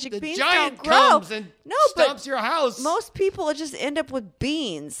the magic beans giant don't grow. Comes and stomps your house. Most people just end up with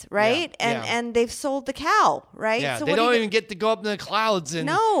beans, right? Yeah, and they've sold the cow, right? Yeah, so they don't even get to go up in the clouds and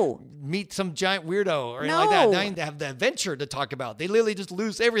meet some giant weirdo or anything like that. Not even to have the adventure to talk about. They literally just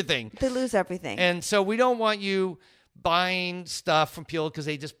lose everything. They lose everything. And so we don't want you buying stuff from people because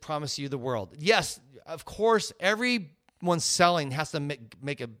they just promise you the world. Yes, of course, everyone selling has to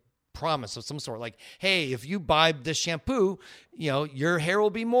make a promise of some sort. Like, hey, if you buy this shampoo, your hair will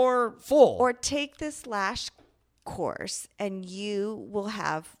be more full. Or take this lash course and you will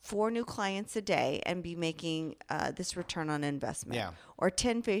have 4 new clients a day and be making this return on investment. Yeah. Or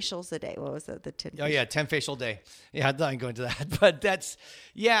 10 facials a day. What was that? The 10 Oh, yeah, 10 facial day. Yeah, I'm not going to that. But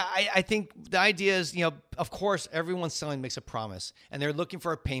I think the idea is, of course, everyone selling makes a promise. And they're looking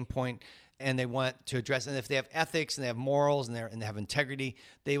for a pain point and they want to address it. And if they have ethics and they have morals and they have integrity,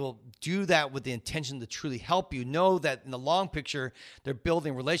 they will do that with the intention to truly help you. Know that in the long picture, they're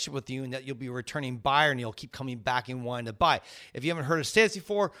building a relationship with you and that you'll be a returning buyer and you'll keep coming back and wanting to buy. If you haven't heard us say this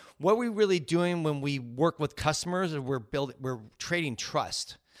before, what we're really doing when we work with customers is we're trading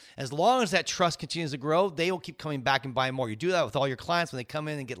trust. As long as that trust continues to grow, they will keep coming back and buying more. You do that with all your clients when they come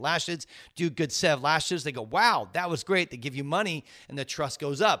in and get lashes, do a good set of lashes. They go, wow, that was great. They give you money and the trust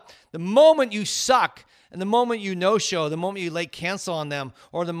goes up. The moment you suck and the moment you no-show, the moment you late cancel on them,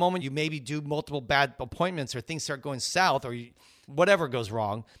 or the moment you maybe do multiple bad appointments or things start going south or whatever goes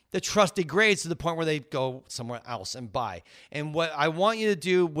wrong, the trust degrades to the point where they go somewhere else and buy. And what I want you to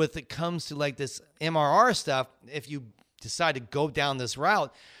do with it comes to like this MRR stuff, if you decide to go down this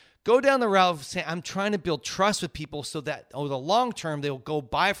route, go down the route of saying, I'm trying to build trust with people so that over the long term, they'll go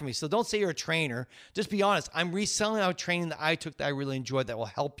buy from me. So don't say you're a trainer. Just be honest. I'm reselling out training that I took that I really enjoyed that will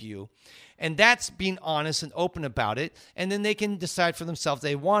help you. And that's being honest and open about it. And then they can decide for themselves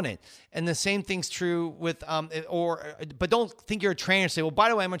they want it. And the same thing's true with, but don't think you're a trainer and say, well, by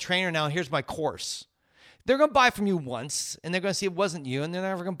the way, I'm a trainer now. Here's my course. They're going to buy from you once, and they're going to see it wasn't you, and they're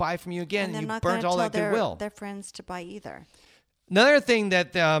never going to buy from you again. And you burnt all that goodwill. Their friends to buy either. Another thing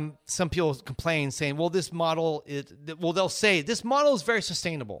that some people complain, saying, well, this model they'll say, this model is very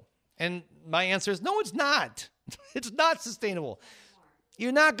sustainable. And my answer is, no, it's not. It's not sustainable.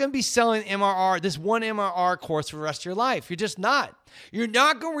 You're not going to be selling this one MRR course for the rest of your life. You're just not. You're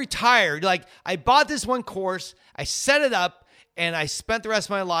not going to retire. You're like, I bought this one course, I set it up, and I spent the rest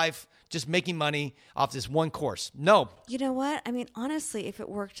of my life just making money off this one course. No. You know what? I mean, honestly, if it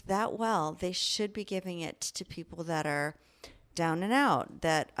worked that well, they should be giving it to people that are down and out,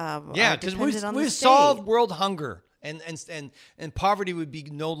 that because we solved world hunger and poverty would be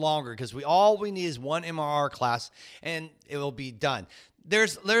no longer because all we need is one MRR class and it will be done.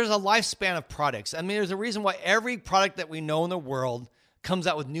 There's a lifespan of products. I mean, there's a reason why every product that we know in the world comes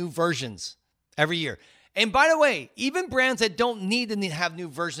out with new versions every year. And by the way, even brands that don't need to have new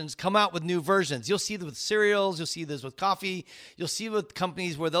versions come out with new versions. You'll see this with cereals. You'll see this with coffee. You'll see with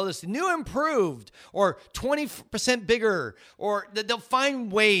companies where they'll just new improved or 20% bigger, or they'll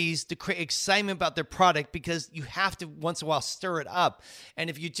find ways to create excitement about their product because you have to once in a while stir it up. And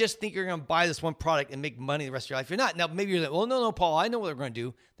if you just think you're going to buy this one product and make money the rest of your life, you're not. Now, maybe you're like, well, no, Paul, I know what they're going to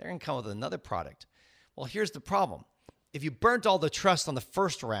do. They're going to come with another product. Well, here's the problem. If you burnt all the trust on the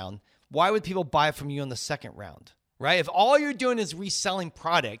first round, why would people buy from you in the second round, right? If all you're doing is reselling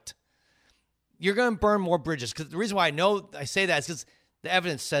product, you're going to burn more bridges. Because the reason why I say that is because the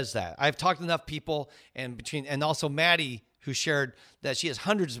evidence says that. I've talked to enough people, and also Maddie, who shared that she has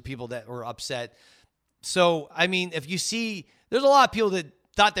hundreds of people that were upset. So, I mean, if you see, there's a lot of people that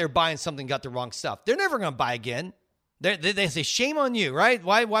thought they were buying something, got the wrong stuff. They're never going to buy again. They say, shame on you, right?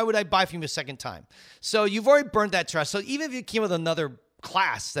 Why would I buy from you a second time? So you've already burned that trust. So even if you came with another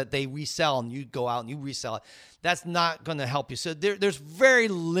class that they resell and you go out and you resell it, that's not going to help you. So there's very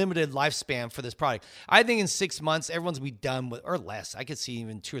limited lifespan for this product. I think in 6 months, everyone's going to be done with, or less. I could see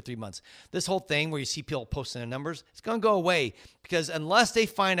even 2 or 3 months. This whole thing where you see people posting their numbers, it's going to go away because unless they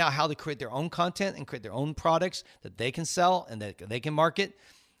find out how to create their own content and create their own products that they can sell and that they can market,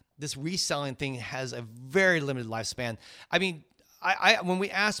 this reselling thing has a very limited lifespan. I mean, I when we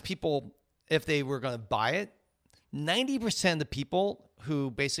asked people if they were going to buy it, 90% of the people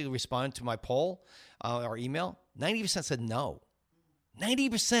who basically responded to my poll or email, 90% said no.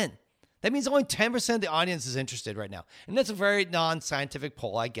 90%. That means only 10% of the audience is interested right now. And that's a very non-scientific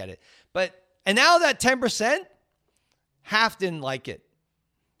poll. I get it. And now that 10%, half didn't like it.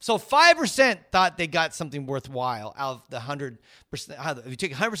 So 5% thought they got something worthwhile out of the 100%. If you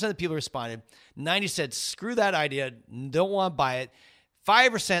take 100% of the people who responded, 90 said, screw that idea, don't want to buy it.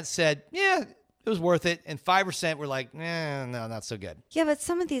 5% said, yeah, it was worth it. And 5% were like, no, not so good. Yeah, but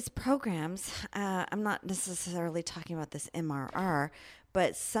some of these programs, I'm not necessarily talking about this MRR,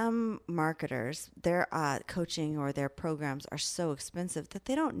 but some marketers, their coaching or their programs are so expensive that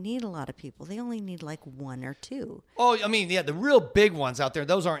they don't need a lot of people. They only need like 1 or 2. Oh, I mean, yeah, the real big ones out there,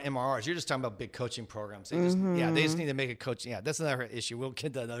 those aren't MRRs. You're just talking about big coaching programs. They just need to make a coach. Yeah, that's another issue. We'll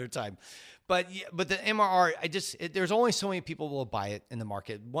get to that another time. But the MRR, there's only so many people who will buy it in the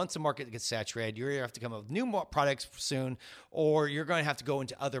market. Once the market gets saturated, you're going to have to come up with new products soon, or you're going to have to go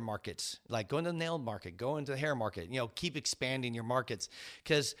into other markets, like go into the nail market, go into the hair market, keep expanding your markets,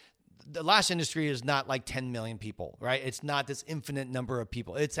 because the lash industry is not like 10 million people, right? It's not this infinite number of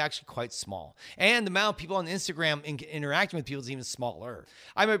people. It's actually quite small. And the amount of people on Instagram interacting with people is even smaller.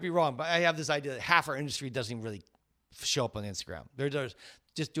 I might be wrong, but I have this idea that half our industry doesn't even really show up on Instagram. They're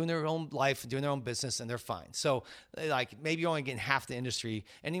just doing their own life, doing their own business, and they're fine. So, like, maybe you're only getting half the industry.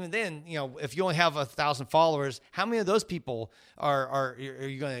 And even then, if you only have 1,000 followers, how many of those people are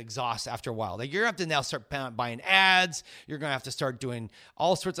you going to exhaust after a while? Like, you're going to have to now start buying ads. You're going to have to start doing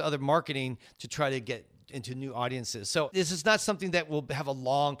all sorts of other marketing to try to get into new audiences. So this is not something that will have a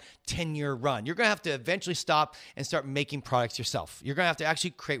long 10-year run. You're going to have to eventually stop and start making products yourself. You're going to have to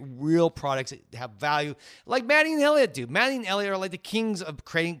actually create real products that have value, like Maddie and Elliot do. Maddie and Elliot are like the kings of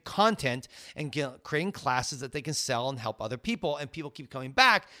creating content and creating classes that they can sell and help other people. And people keep coming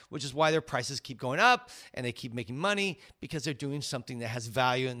back, which is why their prices keep going up and they keep making money, because they're doing something that has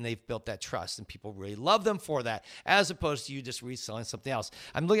value and they've built that trust. And people really love them for that, as opposed to you just reselling something else.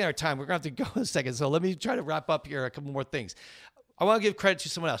 I'm looking at our time. We're going to have to go in a second. So let me try to wrap up here a couple more things. I want to give credit to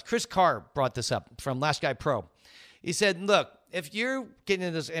someone else. Chris Carr brought this up from Last Guy Pro. He said, look, if you're getting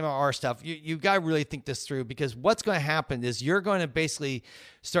into this MRR stuff, you got to really think this through, because what's going to happen is you're going to basically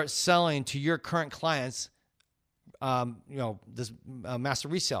start selling to your current clients, this master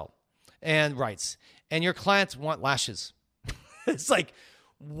resale and rights, and your clients want lashes. It's like,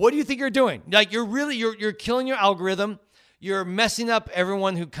 what do you think you're doing? Like, you're killing your algorithm. You're messing up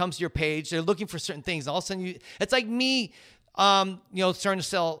everyone who comes to your page. They're looking for certain things. And all of a sudden, it's like me, starting to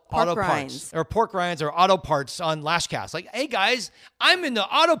sell auto parts or pork rinds or auto parts on Lashcast. Like, hey guys, I'm into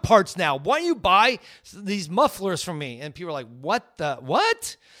auto parts now. Why don't you buy these mufflers from me? And people are like,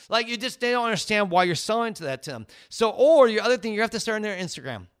 what? Like, they don't understand why you're selling to them. So, or your other thing, you have to start on their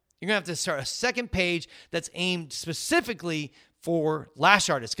Instagram. You're going to have to start a second page that's aimed specifically for lash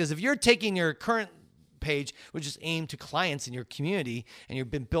artists. Because if you're taking your current page, which is aimed to clients in your community, and you've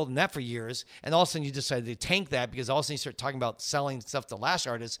been building that for years, and all of a sudden you decided to tank that because all of a sudden you start talking about selling stuff to lash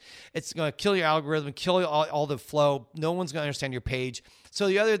artists, it's going to kill your algorithm, kill all the flow. No one's going to understand your page. So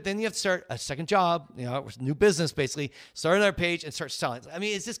then you have to start a second job, new business basically, start another page and start selling. I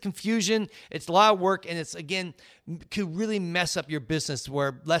mean, it's just confusion. It's a lot of work, and it's, again, could really mess up your business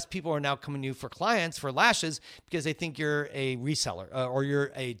where less people are now coming to you for clients, for lashes, because they think you're a reseller or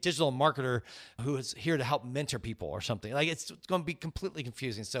you're a digital marketer who is here to help mentor people or something. Like, it's going to be completely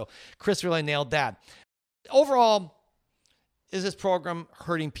confusing. So Chris really nailed that. Overall, is this program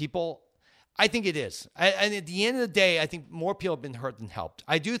hurting people? I think it is. And at the end of the day, I think more people have been hurt than helped.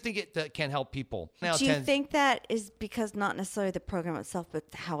 I do think it can help people. Now, do you think that is because not necessarily the program itself, but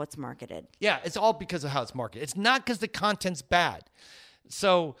how it's marketed? Yeah, it's all because of how it's marketed. It's not because the content's bad.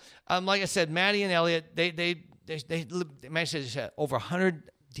 So, like I said, Maddie and Elliot, they managed to get over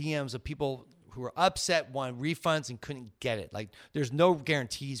 100 DMs of people who are upset, want refunds, and couldn't get it. Like, there's no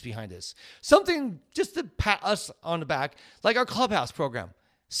guarantees behind this. Something just to pat us on the back, like our Clubhouse program.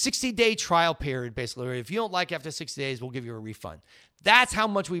 60-day trial period, basically. If you don't like it after 60 days, we'll give you a refund. That's how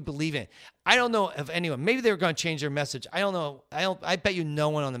much we believe in it. I don't know if anyone, maybe they were going to change their message. I don't know. I bet you no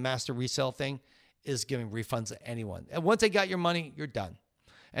one on the master resale thing is giving refunds to anyone. And once they got your money, you're done.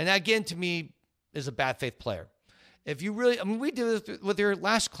 And that, again, to me, is a bad faith player. If you really, we do this with your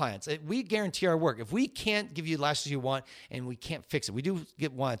lash clients. We guarantee our work. If we can't give you the lashes you want and we can't fix it, we do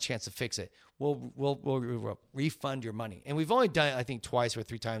want a chance to fix it. We'll refund your money. And we've only done it, I think, twice or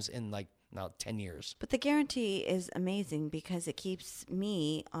 3 times in like now 10 years. But the guarantee is amazing because it keeps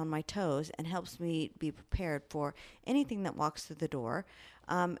me on my toes and helps me be prepared for anything that walks through the door,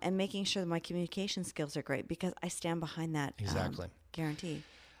 and making sure that my communication skills are great because I stand behind that guarantee.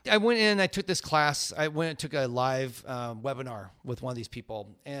 I went in, I took this class. I went and took a live webinar with one of these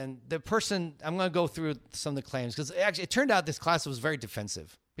people. And the person, I'm going to go through some of the claims because actually it turned out this class was very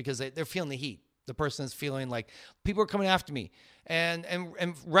defensive because they're feeling the heat. The person is feeling like people are coming after me. And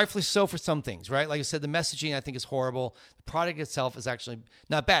rightfully so for some things, right? Like I said, the messaging I think is horrible. The product itself is actually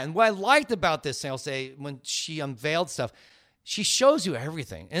not bad. And what I liked about this, and I'll say when she unveiled stuff, she shows you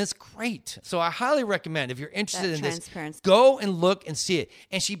everything, and it's great. So I highly recommend, if you're interested in this, go and look and see it.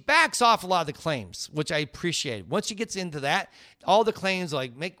 And she backs off a lot of the claims, which I appreciate. Once she gets into that, all the claims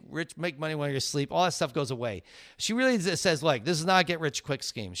like make money while you're asleep, all that stuff goes away. She really says, like, this is not a get-rich-quick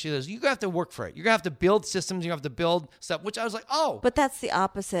scheme. She says, you have to work for it. You're going to have to build systems. You have to build stuff, which I was like, oh. But that's the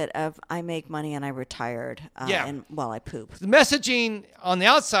opposite of I make money and I retired and while I poop. The messaging on the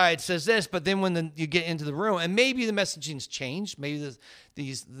outside says this, but then when you get into the room, and maybe the messaging's changed. Maybe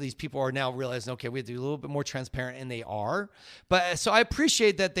these people are now realizing, okay, we have to be a little bit more transparent, and they are. But so I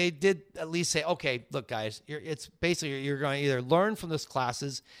appreciate that they did at least say, okay, look, guys, it's basically you're going to either learn from those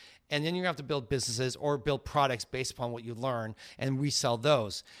classes, and then you're going to have to build businesses or build products based upon what you learn and resell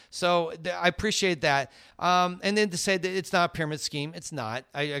those. So I appreciate that. And then to say that it's not a pyramid scheme, it's not.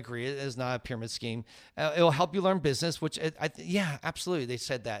 I agree, it is not a pyramid scheme. It will help you learn business, which yeah, absolutely. They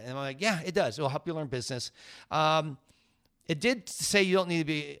said that, and I'm like, yeah, it does. It will help you learn business. It did say you don't need to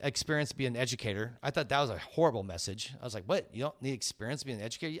be experienced to be an educator. I thought that was a horrible message. I was like, what? You don't need experience to be an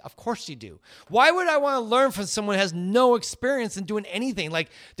educator? Of course you do. Why would I want to learn from someone who has no experience in doing anything? Like,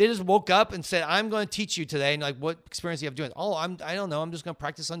 they just woke up and said, I'm going to teach you today. And like, what experience do you have doing? Oh, I don't know. I'm just going to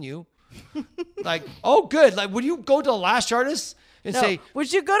practice on you. Like, oh, good. Like, would you go to a lash artist and say,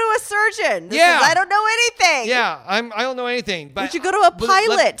 would you go to a surgeon? I don't know anything. Yeah, I don't know anything. But would you go to a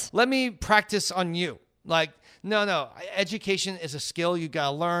pilot? Let me practice on you. Like, no. Education is a skill. You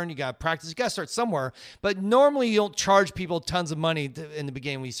got to learn. You got to practice. You got to start somewhere. But normally you don't charge people tons of money in the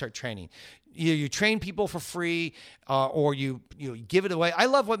beginning when you start training. You train people for free, or you give it away. I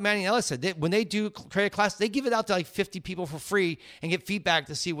love what Manny and Ellis said. When they do create a class, they give it out to like 50 people for free and get feedback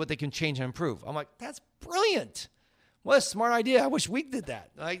to see what they can change and improve. I'm like, that's brilliant. What a smart idea. I wish we did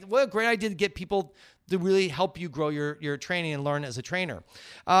that. Like, what a great idea to get people to really help you grow your training and learn as a trainer.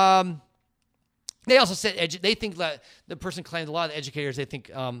 They also said they think that the person claimed a lot of educators, they think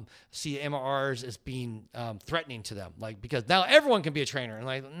see MRRs as being threatening to them, like, because now everyone can be a trainer. And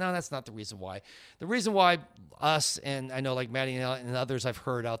like, no, that's not the reason why. The reason why us, and I know like Maddie and others I've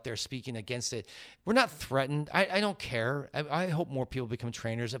heard out there speaking against it, we're not threatened. I don't care. I hope more people become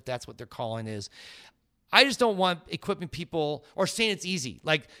trainers if that's what their calling is. I just don't want equipping people or saying it's easy.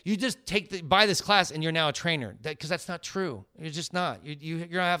 Like, you just buy this class and you're now a trainer, because that's not true. You're just not. You're going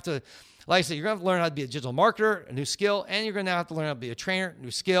to have to, like I said, you're going to have to learn how to be a digital marketer, a new skill, and you're going to have to learn how to be a trainer, a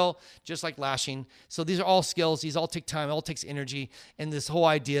new skill, just like lashing. So these are all skills. These all take time. It all takes energy. And this whole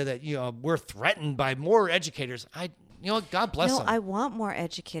idea that, we're threatened by more educators, God bless them. I want more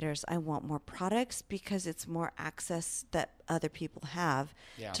educators. I want more products because it's more access that other people have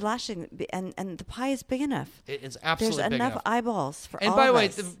to lashing. And the pie is big enough. It's absolutely big enough. There's enough eyeballs for all of us. And by the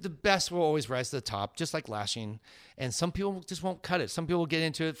way, the best will always rise to the top, just like lashing. And some people just won't cut it. Some people will get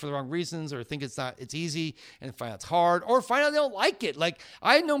into it for the wrong reasons, or think it's easy and find it's hard, or find out they don't like it. Like,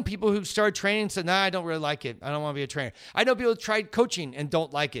 I've known people who started training and said, nah, I don't really like it. I don't want to be a trainer. I know people who tried coaching and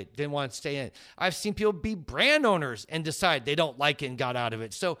don't like it, didn't want to stay in it. I've seen people be brand owners and decide they don't like it and got out of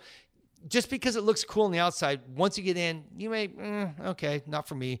it. So just because it looks cool on the outside, once you get in, you may, okay, not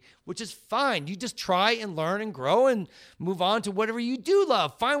for me, which is fine. You just try and learn and grow and move on to whatever you do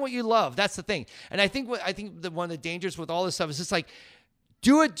love. Find what you love. That's the thing. And I think that one of the dangers with all this stuff is just like,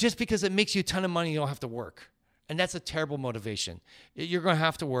 do it just because it makes you a ton of money. You don't have to work. And that's a terrible motivation. You're going to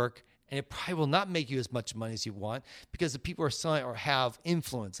have to work. and it probably will not make you as much money as you want because the people who are selling or have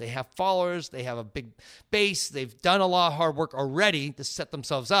influence. They have followers. They have a big base. They've done a lot of hard work already to set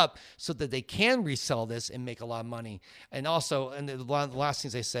themselves up so that they can resell this and make a lot of money. And also, and one of the last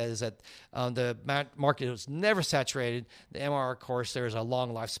things they said is that the market was never saturated. The MRR course, there's a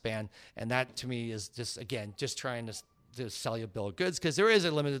long lifespan. And that to me is just, again, just trying to sell you a bill of goods because there is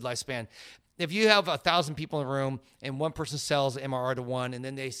a limited lifespan. If you have 1,000 people in a room and one person sells MRR to 1 and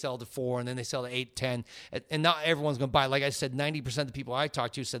then they sell to 4 and then they sell to 8, 10, and not everyone's going to buy it. Like I said, 90% of the people I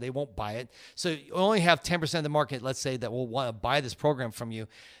talked to said they won't buy it. So you only have 10% of the market, let's say, that will want to buy this program from you.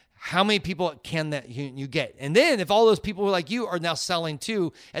 How many people can that you get? And then if all those people like you are now selling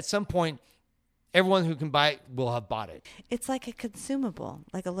too, at some point, everyone who can buy it will have bought it. It's like a consumable,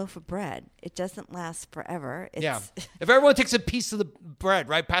 like a loaf of bread. It doesn't last forever. Yeah. If everyone takes a piece of the bread,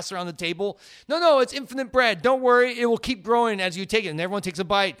 right, pass it around the table. No, it's infinite bread. Don't worry. It will keep growing as you take it. And everyone takes a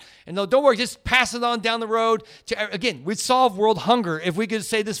bite. And no, don't worry. Just pass it on down the road. Again, we'd solve world hunger if we could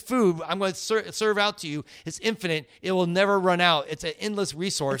say this food I'm going to serve out to you. It's infinite. It will never run out. It's an endless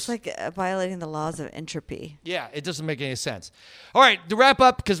resource. It's like violating the laws of entropy. Yeah, it doesn't make any sense. All right, to wrap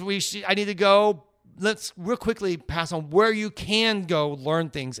up, because I need to go. Let's real quickly pass on where you can go learn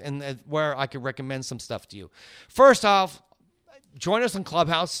things and where I could recommend some stuff to you. First off, join us on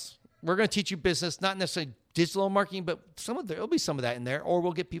Clubhouse. We're going to teach you business, not necessarily digital marketing, but there'll be some of that in there, or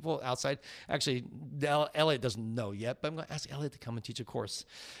we'll get people outside. Actually, Elliot doesn't know yet, but I'm going to ask Elliot to come and teach a course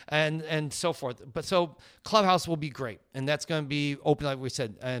and so forth. But so Clubhouse will be great, and that's going to be open, like we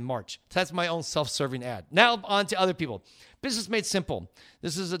said, in March. So that's my own self-serving ad. Now on to other people. Business Made Simple.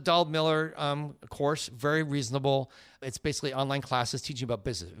 This is a Donald Miller course, very reasonable. It's basically online classes teaching about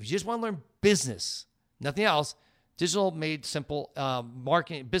business. If you just want to learn business, nothing else, Digital Made Simple,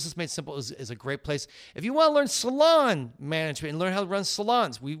 marketing, Business Made Simple is a great place. If you want to learn salon management and learn how to run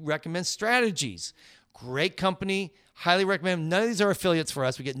salons, we recommend Strategies. Great company, highly recommend. None of these are affiliates for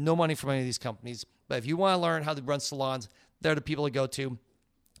us. We get no money from any of these companies. But if you want to learn how to run salons, they're the people to go to.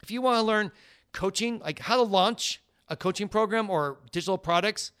 If you want to learn coaching, like how to launch a coaching program or digital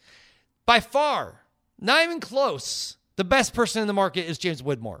products, by far, not even close, the best person in the market is James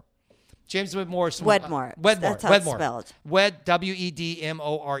Wedmore. James Wedmore. Wedmore. That's how it's spelled.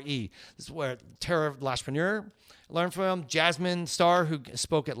 Wedmore. This is where Terra Lashpreneur learned from him. Jasmine Starr, who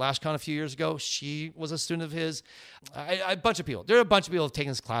spoke at LashCon a few years ago, she was a student of his. A bunch of people. There are a bunch of people who have taken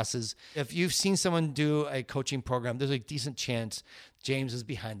his classes. If you've seen someone do a coaching program, there's a decent chance James is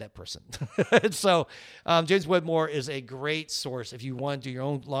behind that person. So James Wedmore is a great source if you want to do your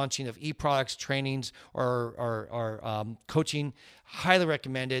own launching of e-products, trainings, or coaching. Highly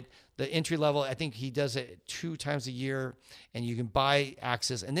recommend it. The entry level, I think he does it 2 times a year, and you can buy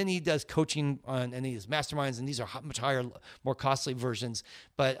access. And then he does coaching and he does masterminds, and these are much higher, more costly versions.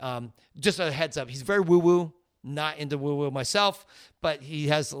 But just a heads up, he's very woo-woo. Not into woo-woo myself, but he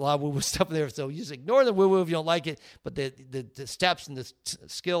has a lot of woo-woo stuff in there. So you just ignore the woo-woo if you don't like it. But the steps and the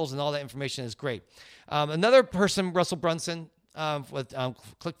skills and all that information is great. Another person, Russell Brunson, with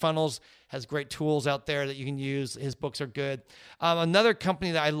ClickFunnels, has great tools out there that you can use. His books are good. Another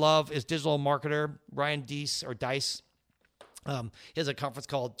company that I love is Digital Marketer, Ryan Dice. He has a conference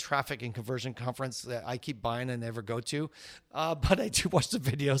called Traffic and Conversion Conference that I keep buying and never go to. But I do watch the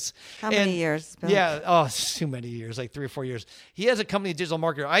videos. How many years, Bill? Yeah, too many years, like 3 or 4 years. He has a company, Digital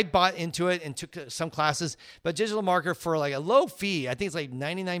Marketer. I bought into it and took some classes, but Digital Marketer for like a low fee, I think it's like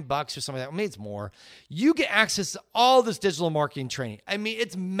 $99 or something like that. Maybe it's more. You get access to all this digital marketing training. I mean,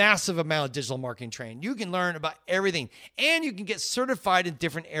 it's massive amount of digital marketing training. You can learn about everything, and you can get certified in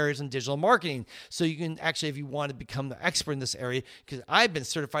different areas in digital marketing. So you can actually, if you want to become the expert in this area, because I've been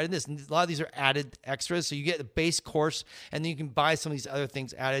certified in this, and a lot of these are added extras. So you get the base course, and then you can buy some of these other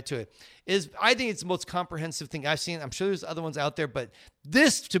things added to it. I think it's the most comprehensive thing I've seen. I'm sure there's other ones out there, but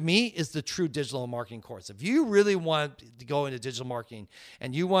this to me is the true digital marketing course. If you really want to go into digital marketing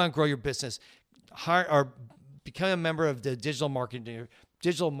and you want to grow your business, hire or become a member of the Digital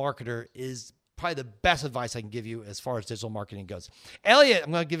Marketer is probably the best advice I can give you as far as digital marketing goes. Elliot,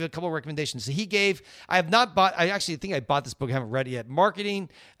 I'm going to give you a couple of recommendations. So I actually think I bought this book. I haven't read it yet.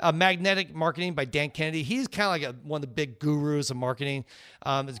 Magnetic Marketing by Dan Kennedy. He's kind of like one of the big gurus of marketing.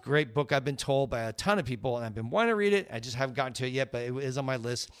 It's a great book, I've been told by a ton of people, and I've been wanting to read it. I just haven't gotten to it yet, but it is on my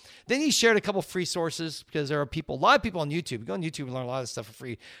list. Then he shared a couple free sources because there are a lot of people on YouTube. You go on YouTube and learn a lot of stuff for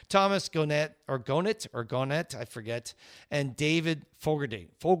free. Thomas Gonnet, I forget, and David Fogarty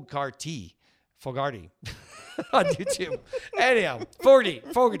on YouTube. Anyhow,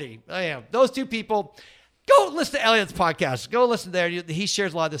 Fogarty. I am. Those two people. go listen to Elliot's podcast. Go listen there. He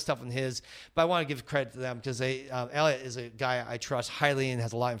shares a lot of this stuff in his, but I want to give credit to them because Elliot is a guy I trust highly and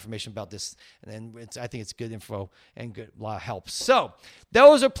has a lot of information about this. And I think it's good info and a lot of help. So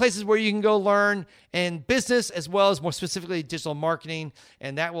those are places where you can go learn in business as well as more specifically digital marketing.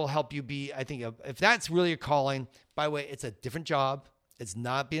 And that will help you be, I think, if that's really a calling, by the way, it's a different job. It's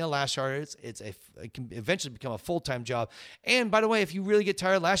not being a lash artist. It can eventually become a full-time job. And by the way, if you really get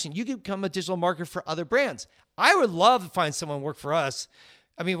tired of lashing, you can become a digital marketer for other brands. I would love to find someone work for us.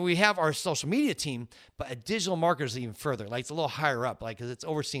 I mean, we have our social media team, but a digital marketer is even further. Like it's a little higher up, like because it's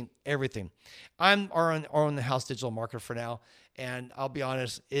overseeing everything. I'm our own house digital marketer for now. And I'll be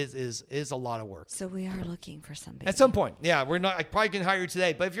honest, it is a lot of work. So we are looking for somebody. At some point. Yeah, we're not, I probably can hire you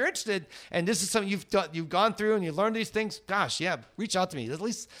today. But if you're interested and this is something you've gone through and you learned these things, gosh, yeah, reach out to me. At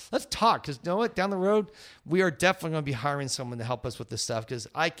least let's talk. Because you know what? Down the road, we are definitely going to be hiring someone to help us with this stuff because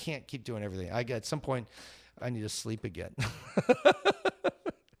I can't keep doing everything. At some point, I need to sleep again.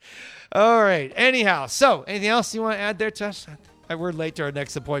 All right. Anyhow, so anything else you want to add there, Tess? We're late to our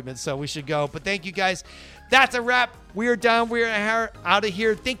next appointment, so we should go. But thank you, guys. That's a wrap. We are done. We are out of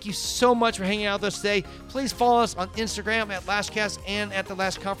here. Thank you so much for hanging out with us today. Please follow us on Instagram at LashCast and at The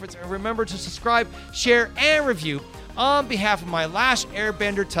Lash Conference. And remember to subscribe, share, and review. On behalf of my Lash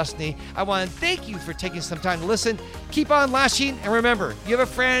Airbender Tuscany, I want to thank you for taking some time to listen. Keep on lashing, and remember, you have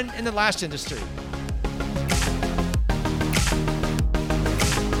a friend in the lash industry.